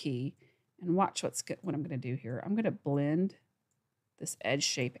Uber key and watch what I'm going to do here. I'm going to blend this edge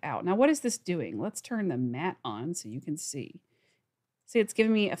shape out. Now, what is this doing? Let's turn the matte on so you can see. See, it's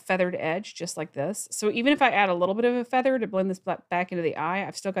giving me a feathered edge just like this. So even if I add a little bit of a feather to blend this back into the eye,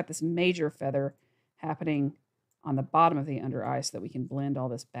 I've still got this major feather happening on the bottom of the under eye so that we can blend all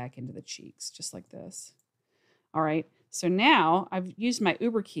this back into the cheeks, just like this. All right, so now I've used my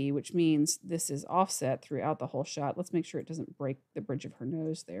Uber key, which means this is offset throughout the whole shot. Let's make sure it doesn't break the bridge of her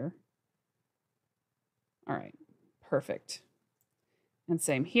nose there. All right, perfect. And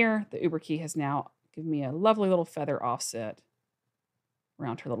same here, the Uber key has now given me a lovely little feather offset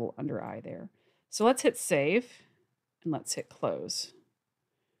around her little under eye there. So let's hit save and let's hit close.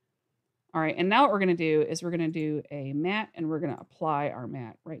 All right, and now what we're going to do is we're going to do a matte and we're going to apply our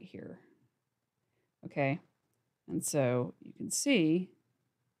matte right here. Okay, and so you can see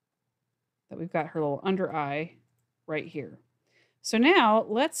that we've got her little under eye right here. So now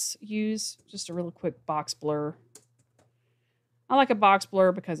let's use just a really quick box blur. I like a box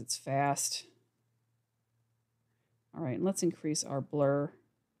blur because it's fast. All right, and let's increase our blur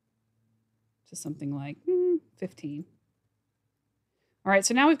to something like 15. All right,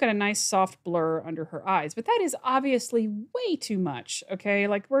 so now we've got a nice soft blur under her eyes, but that is obviously way too much, okay?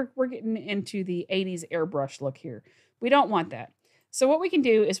 Like we're getting into the 80s airbrush look here. We don't want that. So what we can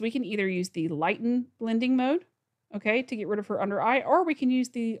do is we can either use the lighten blending mode, okay, to get rid of her under eye, or we can use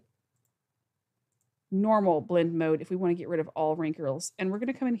the normal blend mode if we want to get rid of all wrinkles. And we're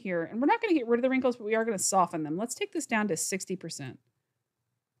going to come in here, and we're not going to get rid of the wrinkles, but we are going to soften them. Let's take this down to 60%.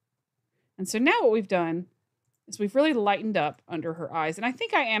 And so now what we've done is we've really lightened up under her eyes. And I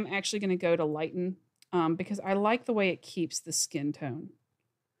think I am actually going to go to lighten because I like the way it keeps the skin tone.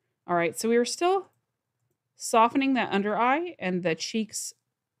 All right, so we are still softening that under eye and the cheeks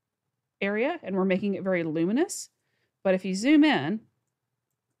area, and we're making it very luminous. But if you zoom in,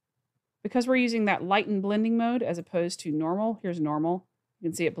 because we're using that lighten blending mode as opposed to normal, here's normal. You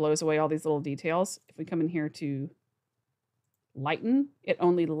can see it blows away all these little details. If we come in here to lighten, it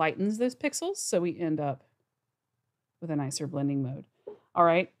only lightens those pixels, so we end up with a nicer blending mode. All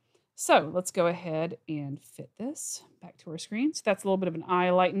right, so let's go ahead and fit this back to our screen. So that's a little bit of an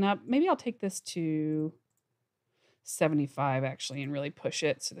eye lighten up. Maybe I'll take this to 75 actually and really push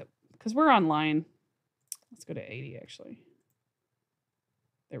it so that, because we're online, let's go to 80 actually.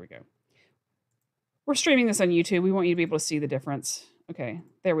 There we go. We're streaming this on YouTube. We want you to be able to see the difference. Okay,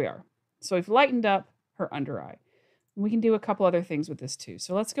 there we are. So we've lightened up her under eye. We can do a couple other things with this too.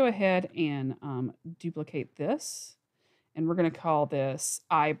 So let's go ahead and duplicate this. And we're going to call this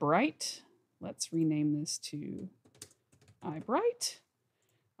Eye Bright. Let's rename this to Eye Bright.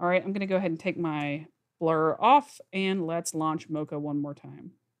 All right, I'm going to go ahead and take my blur off and let's launch Mocha one more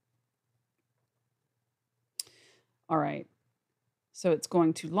time. All right. So it's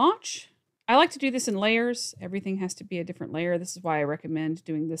going to launch. I like to do this in layers. Everything has to be a different layer. This is why I recommend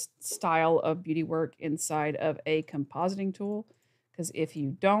doing this style of beauty work inside of a compositing tool, because if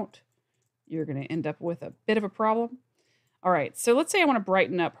you don't, you're going to end up with a bit of a problem. All right, so let's say I want to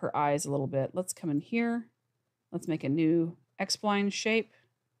brighten up her eyes a little bit. Let's come in here. Let's make a new X-spline shape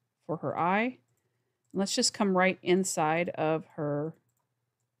for her eye. Let's just come right inside of her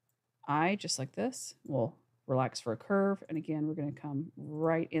eye, just like this. We'll relax for a curve. And again, we're going to come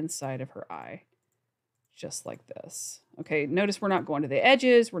right inside of her eye, just like this. Okay, notice we're not going to the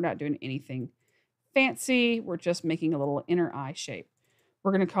edges. We're not doing anything fancy. We're just making a little inner eye shape.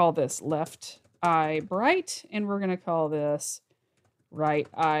 We're going to call this left eye bright, and we're going to call this right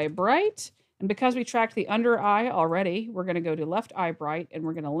eye bright. And because we tracked the under eye already, we're going to go to left eye bright, and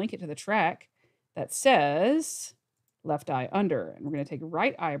we're going to link it to the track that says left eye under. And we're going to take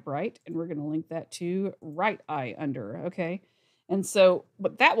right eye bright, and we're going to link that to right eye under. Okay. And so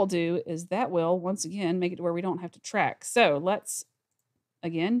what that will do is that will, once again, make it to where we don't have to track. So let's,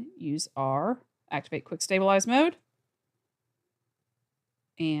 again, use our activate quick stabilize mode.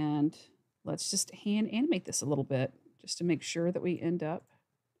 And let's just hand animate this a little bit just to make sure that we end up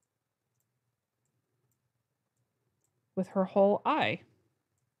with her whole eye.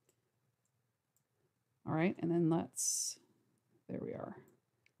 All right, and then there we are.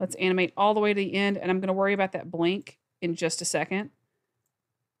 Let's animate all the way to the end, and I'm going to worry about that blink in just a second.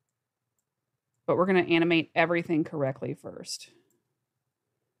 But we're going to animate everything correctly first.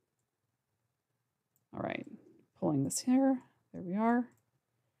 All right, pulling this here. There we are.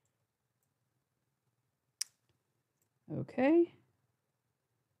 Okay.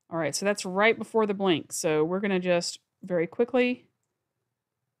 All right, so that's right before the blink. So we're going to just very quickly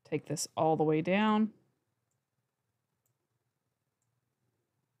take this all the way down.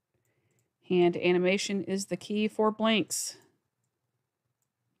 Hand animation is the key for blinks.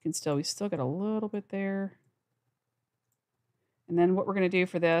 We still got a little bit there. And then what we're going to do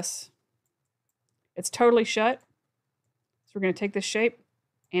for this, it's totally shut. So we're going to take this shape,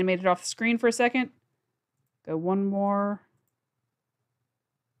 animate it off the screen for a second, go one more,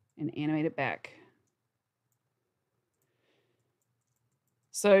 and animate it back.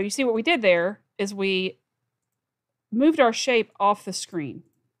 So you see what we did there is we moved our shape off the screen.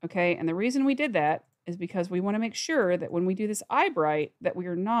 Okay, and the reason we did that is because we want to make sure that when we do this eye bright that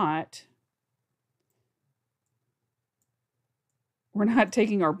we're not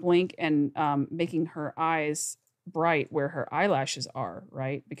taking our blink and making her eyes bright where her eyelashes are,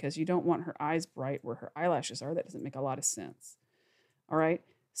 right? Because you don't want her eyes bright where her eyelashes are. That doesn't make a lot of sense. All right,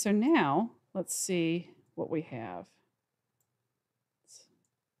 so now let's see what we have. Let's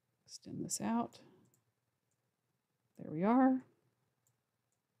extend this out. There we are.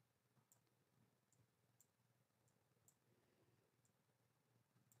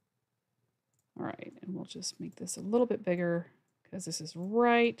 All right, and we'll just make this a little bit bigger because this is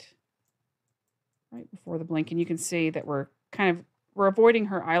right before the blink. And you can see that we're avoiding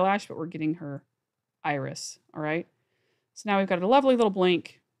her eyelash, but we're getting her iris. All right, so now we've got a lovely little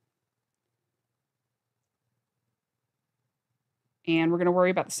blink. And we're going to worry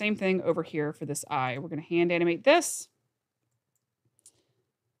about the same thing over here for this eye. We're going to hand animate this.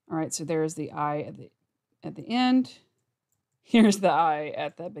 All right, so there's the eye at the end. Here's the eye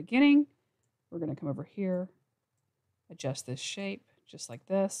at the beginning. We're going to come over here, adjust this shape just like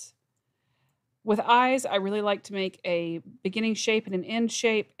this. With eyes, I really like to make a beginning shape and an end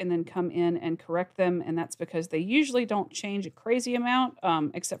shape and then come in and correct them. And that's because they usually don't change a crazy amount,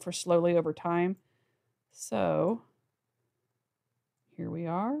 except for slowly over time. So here we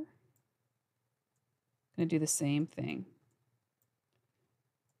are. Going to do the same thing.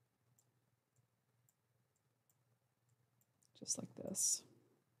 Just like this.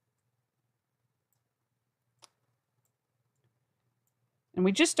 And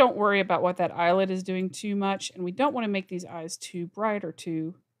we just don't worry about what that eyelid is doing too much. And we don't want to make these eyes too bright or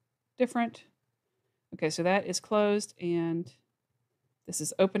too different. Okay, so that is closed and this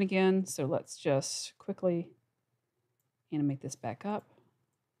is open again. So let's just quickly animate this back up.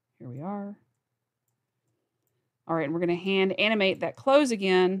 Here we are. All right, and we're going to hand animate that close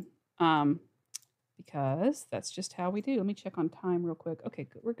again because that's just how we do. Let me check on time real quick. Okay,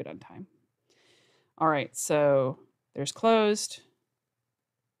 good. We're good on time. All right, so there's closed.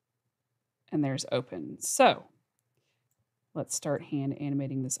 And there's open. So let's start hand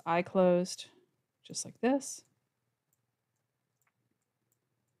animating this eye closed, just like this.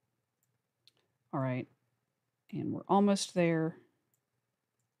 All right, and we're almost there.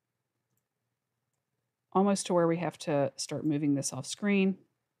 Almost to where we have to start moving this off screen.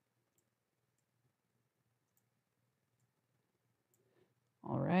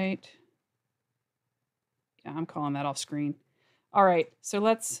 All right. Yeah, I'm calling that off screen. All right, so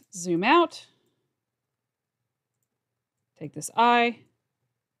let's zoom out. Take this eye,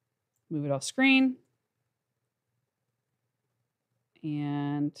 move it off screen,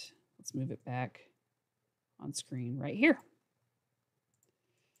 and let's move it back on screen right here.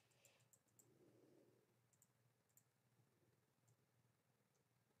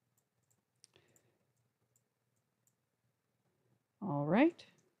 All right.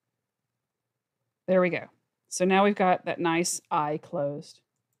 There we go. So now we've got that nice eye closed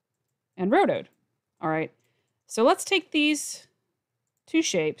and rotoed. All right. So let's take these two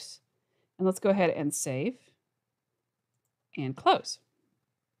shapes and let's go ahead and save and close.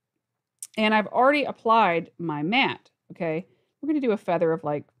 And I've already applied my matte. Okay. We're going to do a feather of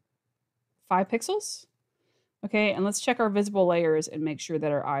like 5 pixels. Okay. And let's check our visible layers and make sure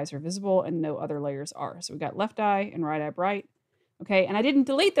that our eyes are visible and no other layers are. So we got left eye and right eye bright. Okay, and I didn't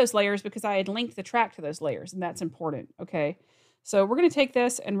delete those layers because I had linked the track to those layers, and that's important, okay? So we're going to take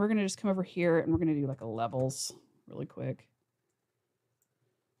this, and we're going to just come over here, and we're going to do like a levels really quick.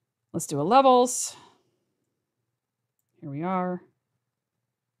 Let's do a levels. Here we are.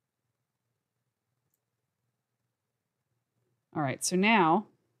 All right, so now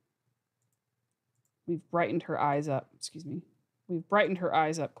we've brightened her eyes up. Excuse me. We've brightened her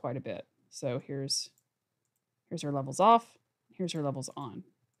eyes up quite a bit. So here's her levels off. Here's her levels on.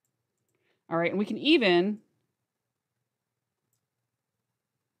 All right, and we can even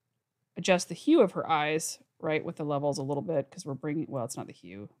adjust the hue of her eyes, right, with the levels a little bit because we're bringing, well, it's not the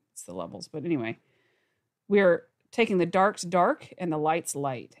hue, it's the levels. But anyway, we're taking the darks dark and the lights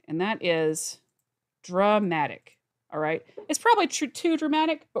light, and that is dramatic, all right? It's probably too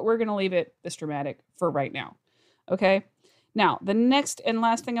dramatic, but we're going to leave it this dramatic for right now, okay? Now, the next and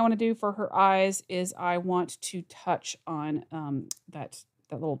last thing I want to do for her eyes is I want to touch on that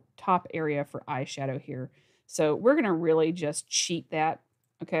little top area for eyeshadow here. So we're going to really just cheat that,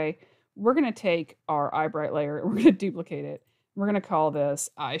 okay? We're going to take our eye bright layer and we're going to duplicate it. We're going to call this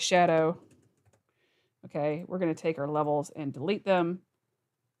eyeshadow, okay? We're going to take our levels and delete them.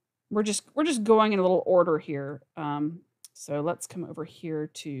 We're just going in a little order here. So let's come over here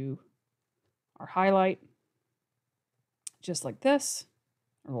to our highlight. Just like this,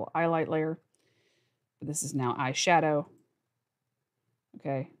 our little highlight layer. But this is now eyeshadow.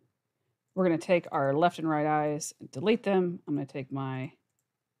 Okay. We're going to take our left and right eyes and delete them. I'm going to take my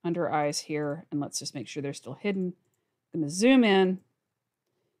under eyes here and let's just make sure they're still hidden. I'm going to zoom in.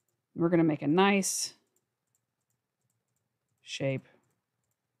 We're going to make a nice shape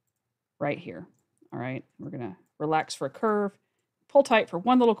right here. All right. We're going to relax for a curve, pull tight for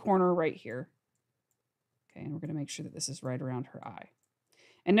one little corner right here. Okay, and we're going to make sure that this is right around her eye.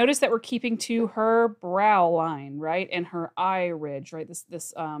 And notice that we're keeping to her brow line, right? And her eye ridge, right?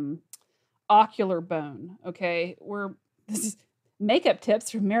 This ocular bone, okay? This is makeup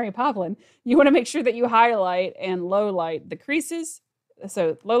tips from Mary Poplin. You want to make sure that you highlight and low light the creases.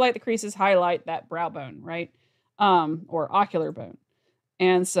 So low light the creases, highlight that brow bone, right? Or ocular bone.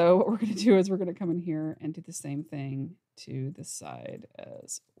 And so what we're going to do is we're going to come in here and do the same thing to the side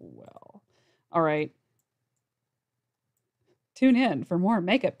as well. All right. Tune in for more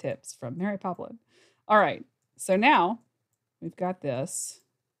makeup tips from Mary Poplin. All right, so now we've got this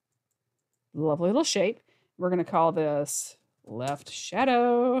lovely little shape. We're going to call this left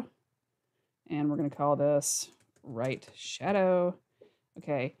shadow, and we're going to call this right shadow.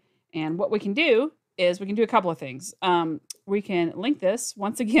 Okay, and what we can do is we can do a couple of things. We can link this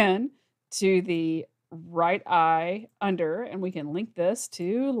once again to the right eye under, and we can link this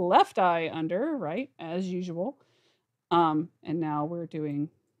to left eye under, right, as usual. And now we're doing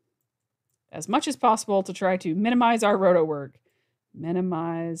as much as possible to try to minimize our roto work.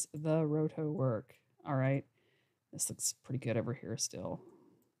 Minimize the roto work. All right. This looks pretty good over here still.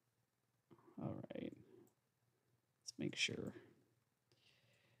 All right. Let's make sure.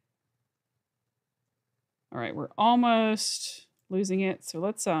 All right, we're almost losing it. So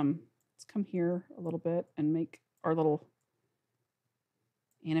let's come here a little bit and make our little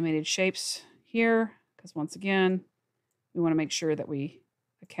animated shapes here, because once again, we want to make sure that we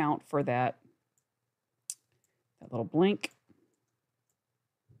account for that little blink.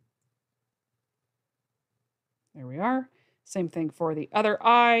 There we are. Same thing for the other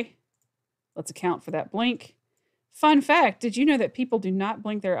eye. Let's account for that blink. Fun fact, did you know that people do not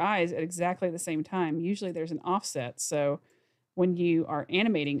blink their eyes at exactly the same time? Usually there's an offset. So when you are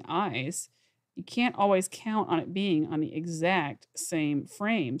animating eyes, you can't always count on it being on the exact same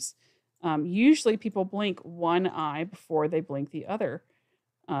frames. Usually people blink one eye before they blink the other.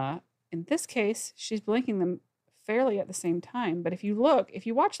 In this case, she's blinking them fairly at the same time. But if you look, if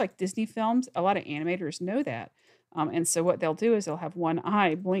you watch like Disney films, a lot of animators know that. And so what they'll do is they'll have one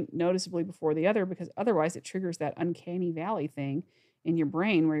eye blink noticeably before the other because otherwise it triggers that uncanny valley thing in your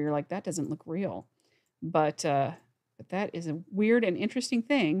brain where you're like, that doesn't look real. But that is a weird and interesting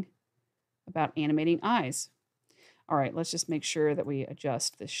thing about animating eyes. All right, let's just make sure that we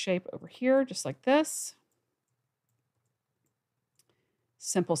adjust this shape over here, just like this.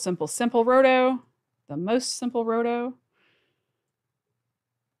 Simple, simple, simple roto. The most simple roto.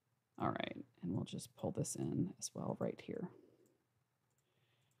 All right, and we'll just pull this in as well right here.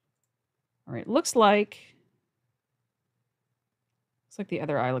 All right, looks like the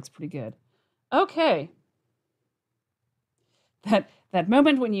other eye looks pretty good. Okay. That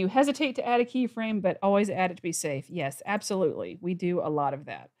moment when you hesitate to add a keyframe, but always add it to be safe. Yes, absolutely. We do a lot of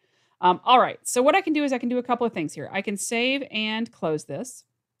that. All right, so what I can do is I can do a couple of things here. I can save and close this.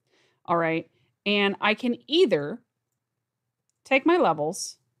 All right, and I can either take my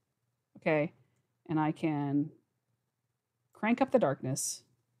levels, okay, and I can crank up the darkness,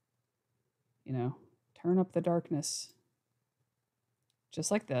 you know, turn up the darkness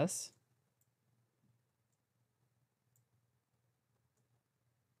just like this.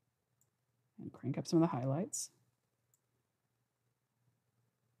 And crank up some of the highlights.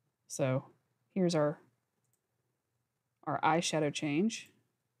 So here's our eyeshadow change.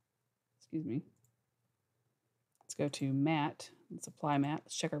 Excuse me. Let's go to matte. Let's apply matte.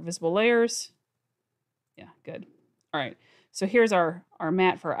 Let's check our visible layers. Yeah, good. All right. So here's our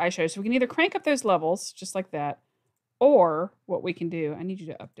matte for our eyeshadow. So we can either crank up those levels just like that, or what we can do, I need you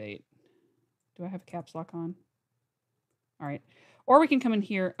to update. Do I have a caps lock on? All right. Or we can come in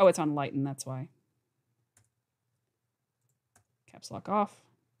here. Oh, it's on lighten. That's why. Caps lock off.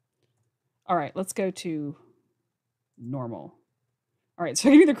 All right, let's go to normal. All right, so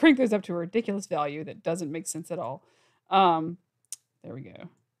I can either crank those up to a ridiculous value that doesn't make sense at all. There we go.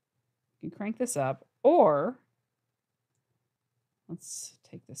 You can crank this up, or let's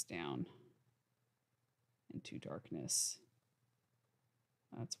take this down into darkness.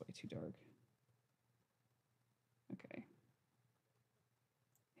 That's way too dark. Okay.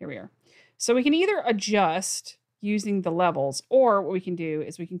 Here we are. So we can either adjust using the levels, or what we can do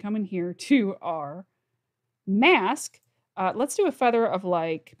is we can come in here to our mask. Let's do a feather of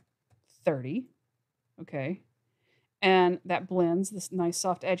like 30. Okay. And that blends this nice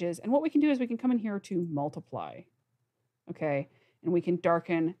soft edges. And what we can do is we can come in here to multiply. Okay. And we can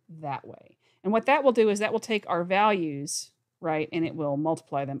darken that way. And what that will do is that will take our values, right, and it will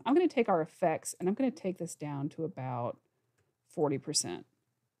multiply them. I'm going to take our effects and I'm going to take this down to about 40%.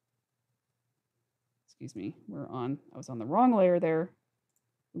 Excuse me, I was on the wrong layer there.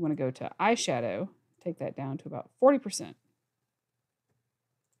 We want to go to eyeshadow, take that down to about 40%.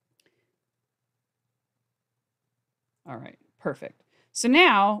 All right, perfect. So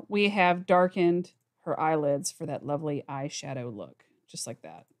now we have darkened her eyelids for that lovely eyeshadow look, just like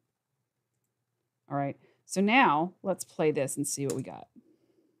that. All right, so now let's play this and see what we got.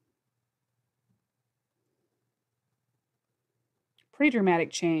 Pretty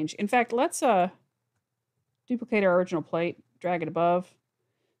dramatic change. In fact, let's duplicate our original plate, drag it above.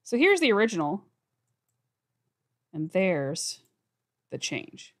 So here's the original, and there's the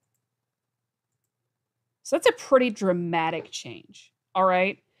change. So that's a pretty dramatic change. All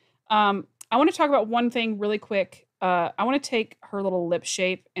right. I want to talk about one thing really quick. I want to take her little lip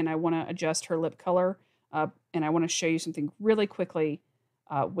shape and I want to adjust her lip color. And I want to show you something really quickly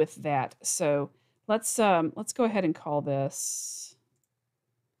with that. So let's go ahead and call this.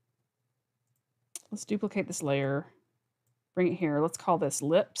 Let's duplicate this layer, bring it here. Let's call this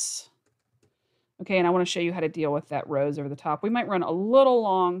lips. Okay, and I want to show you how to deal with that rose over the top. We might run a little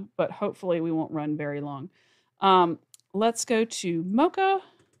long, but hopefully we won't run very long. Let's go to Mocha.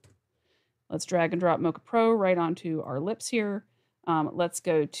 Let's drag and drop Mocha Pro right onto our lips here. Let's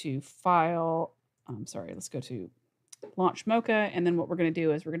go to File. Let's go to Launch Mocha. And then what we're going to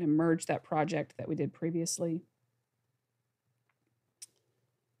do is we're going to merge that project that we did previously.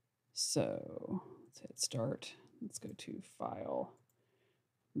 So let's hit Start. Let's go to File,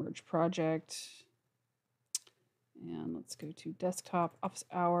 Merge Project. And let's go to Desktop, Office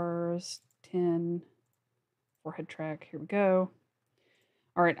Hours, 10, Forehead Track. Here we go.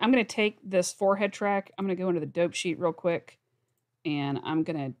 All right, I'm going to take this forehead track. I'm going to go into the dope sheet real quick. And I'm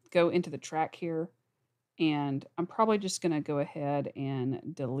going to go into the track here. And I'm probably just going to go ahead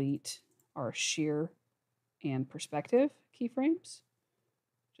and delete our shear and perspective keyframes.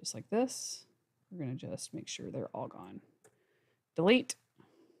 Just like this. We're going to just make sure they're all gone. Delete.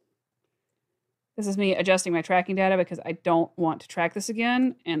 This is me adjusting my tracking data because I don't want to track this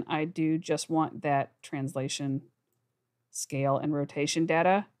again. And I do just want that translation scale and rotation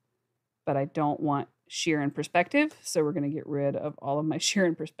data, but I don't want shear and perspective. So we're going to get rid of all of my shear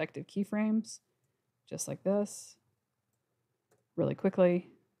and perspective keyframes, just like this, really quickly,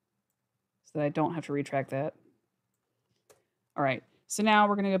 so that I don't have to retract that. All right, so now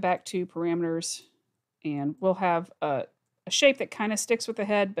we're going to go back to parameters, and we'll have a shape that kind of sticks with the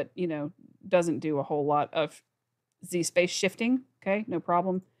head, but, you know, doesn't do a whole lot of Z-space shifting. Okay, no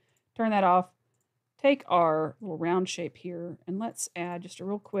problem. Turn that off. Take our little round shape here, and let's add just a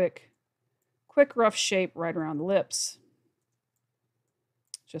real quick rough shape right around the lips.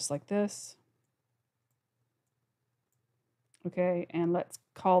 Just like this. Okay, and let's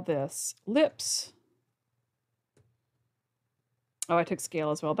call this lips. Oh, I took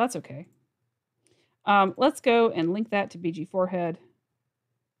scale as well. That's okay. Let's go and link that to BG forehead.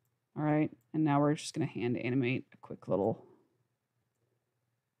 All right, and now we're just going to hand animate a quick little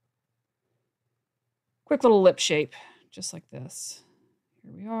lip shape, just like this.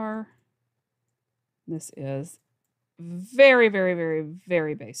 Here we are. This is very, very, very,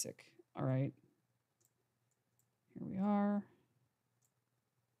 very basic. All right. Here we are.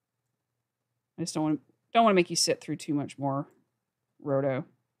 I just don't want to make you sit through too much more roto.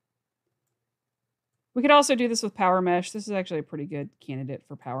 We could also do this with Power Mesh. This is actually a pretty good candidate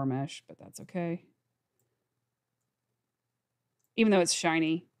for Power Mesh, but that's okay. Even though it's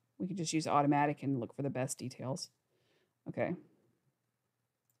shiny, we could just use automatic and look for the best details. Okay.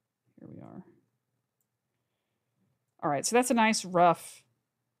 Here we are. All right, so that's a nice rough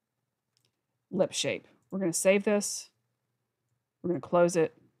lip shape. We're going to save this. We're going to close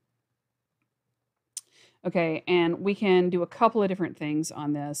it. Okay, and we can do a couple of different things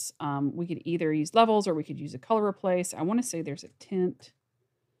on this. We could either use levels or we could use a color replace. I want to say there's a tint.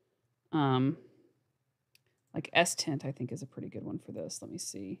 Like S tint, I think, is a pretty good one for this. Let me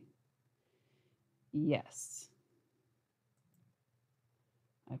see. Yes.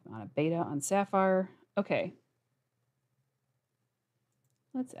 I'm on a beta on Sapphire. Okay.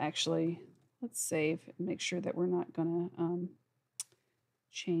 Let's save and make sure that we're not going to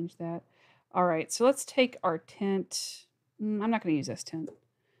change that. All right, so let's take our tint. I'm not going to use S tint.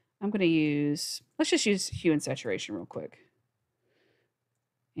 I'm going to use, let's just use hue and saturation real quick.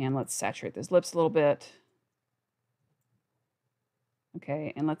 And let's saturate those lips a little bit.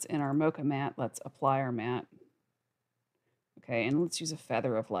 Okay, and let's, in our Mocha matte, let's apply our matte. Okay, and let's use a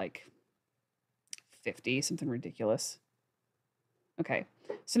feather of like 50, something ridiculous. Okay,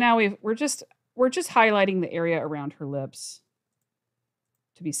 so now we're just highlighting the area around her lips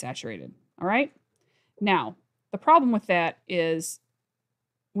to be saturated. All right. Now, the problem with that is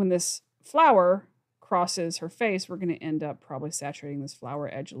when this flower crosses her face, we're going to end up probably saturating this flower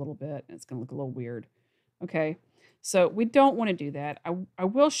edge a little bit, and it's going to look a little weird. Okay. So we don't want to do that. I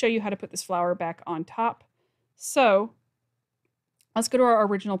will show you how to put this flower back on top. So let's go to our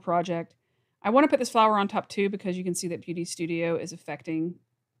original project. I want to put this flower on top too, because you can see that Beauty Studio is affecting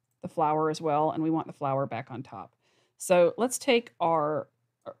the flower as well, and we want the flower back on top. So let's take our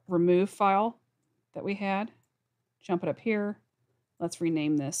remove file that we had, jump it up here. Let's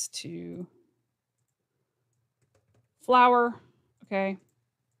rename this to flower. Okay.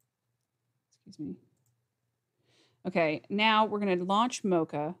 Excuse me. Okay, now we're going to launch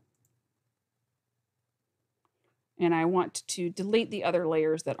Mocha. And I want to delete the other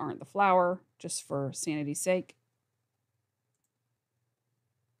layers that aren't the flower, just for sanity's sake.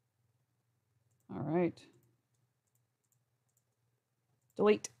 All right.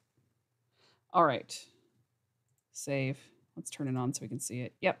 Delete. All right. Save. Let's turn it on so we can see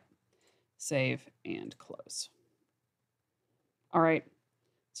it. Yep. Save and close. All right.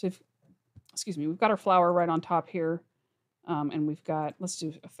 So excuse me, we've got our flower right on top here. And we've got, let's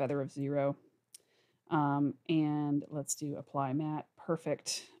do a feather of 0. And let's do apply matte.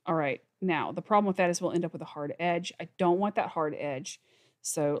 Perfect. All right. Now, the problem with that is we'll end up with a hard edge. I don't want that hard edge.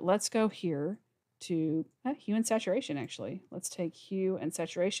 So let's go here to hue and saturation, actually. Let's take hue and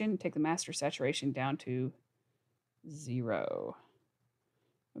saturation, take the master saturation down to 0.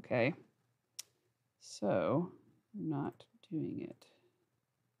 Okay. So I'm not doing it.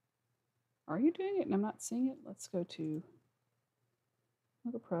 Are you doing it and I'm not seeing it? Let's go to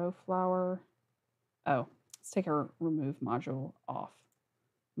Mocha Pro, flower. Oh, let's take our remove module off.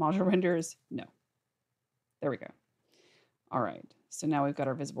 Module renders, no. There we go. All right, so now we've got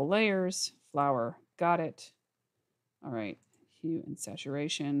our visible layers. Flower, got it. All right, hue and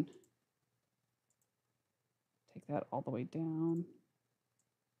saturation. Take that all the way down.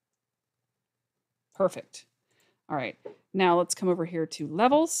 Perfect. All right, now let's come over here to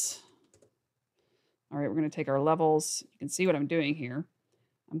levels. All right, we're going to take our levels. You can see what I'm doing here.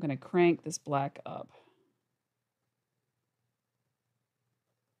 I'm going to crank this black up.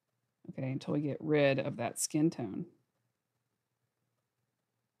 Okay, until we get rid of that skin tone.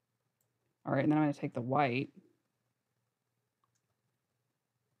 All right, and then I'm going to take the white.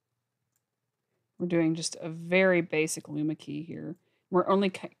 We're doing just a very basic Luma key here. We're only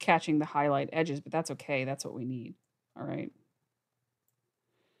catching the highlight edges, but that's okay. That's what we need. All right.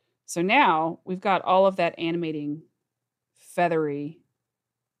 So now we've got all of that animating feathery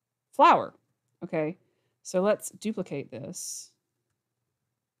flower. Okay. So let's duplicate this.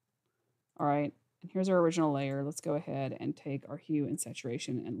 All right. And here's our original layer. Let's go ahead and take our hue and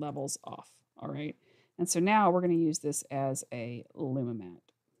saturation and levels off. All right. And so now we're going to use this as a Luma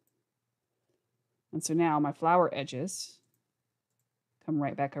matte. And so now my flower edges come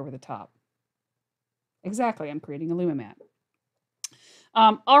right back over the top. Exactly. I'm creating a Luma matte.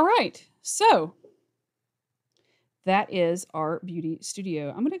 All right. So that is our beauty studio.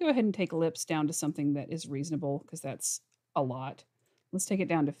 I'm going to go ahead and take lips down to something that is reasonable because that's a lot. Let's take it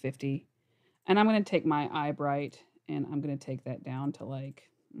down to 50. And I'm going to take my eye bright and I'm going to take that down to like,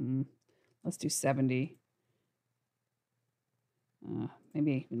 let's do 70.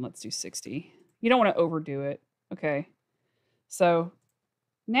 Maybe let's do 60. You don't want to overdo it. Okay. So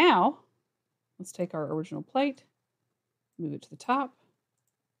now let's take our original plate, move it to the top.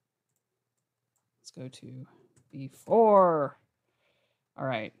 Let's go to before. All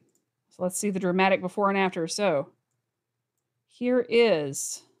right. So let's see the dramatic before and after. So here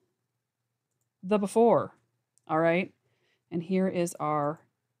is the before. All right. And here is our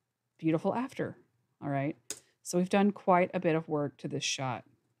beautiful after. All right. So we've done quite a bit of work to this shot.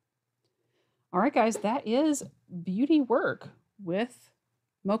 All right, guys, that is beauty work with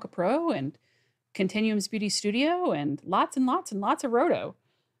Mocha Pro and Continuum's Beauty Studio and lots and lots and lots of roto.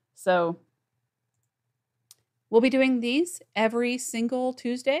 So we'll be doing these every single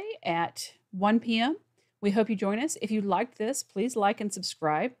Tuesday at 1 p.m. We hope you join us. If you liked this, please like and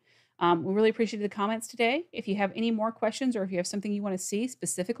subscribe. We really appreciated the comments today. If you have any more questions or if you have something you want to see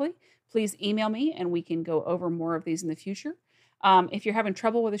specifically, please email me and we can go over more of these in the future. If you're having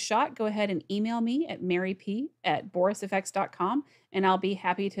trouble with a shot, go ahead and email me at maryp@borisfx.com and I'll be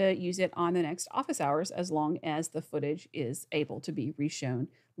happy to use it on the next office hours as long as the footage is able to be reshown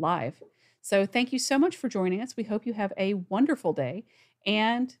live. So thank you so much for joining us. We hope you have a wonderful day.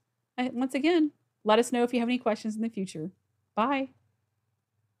 And once again, let us know if you have any questions in the future. Bye.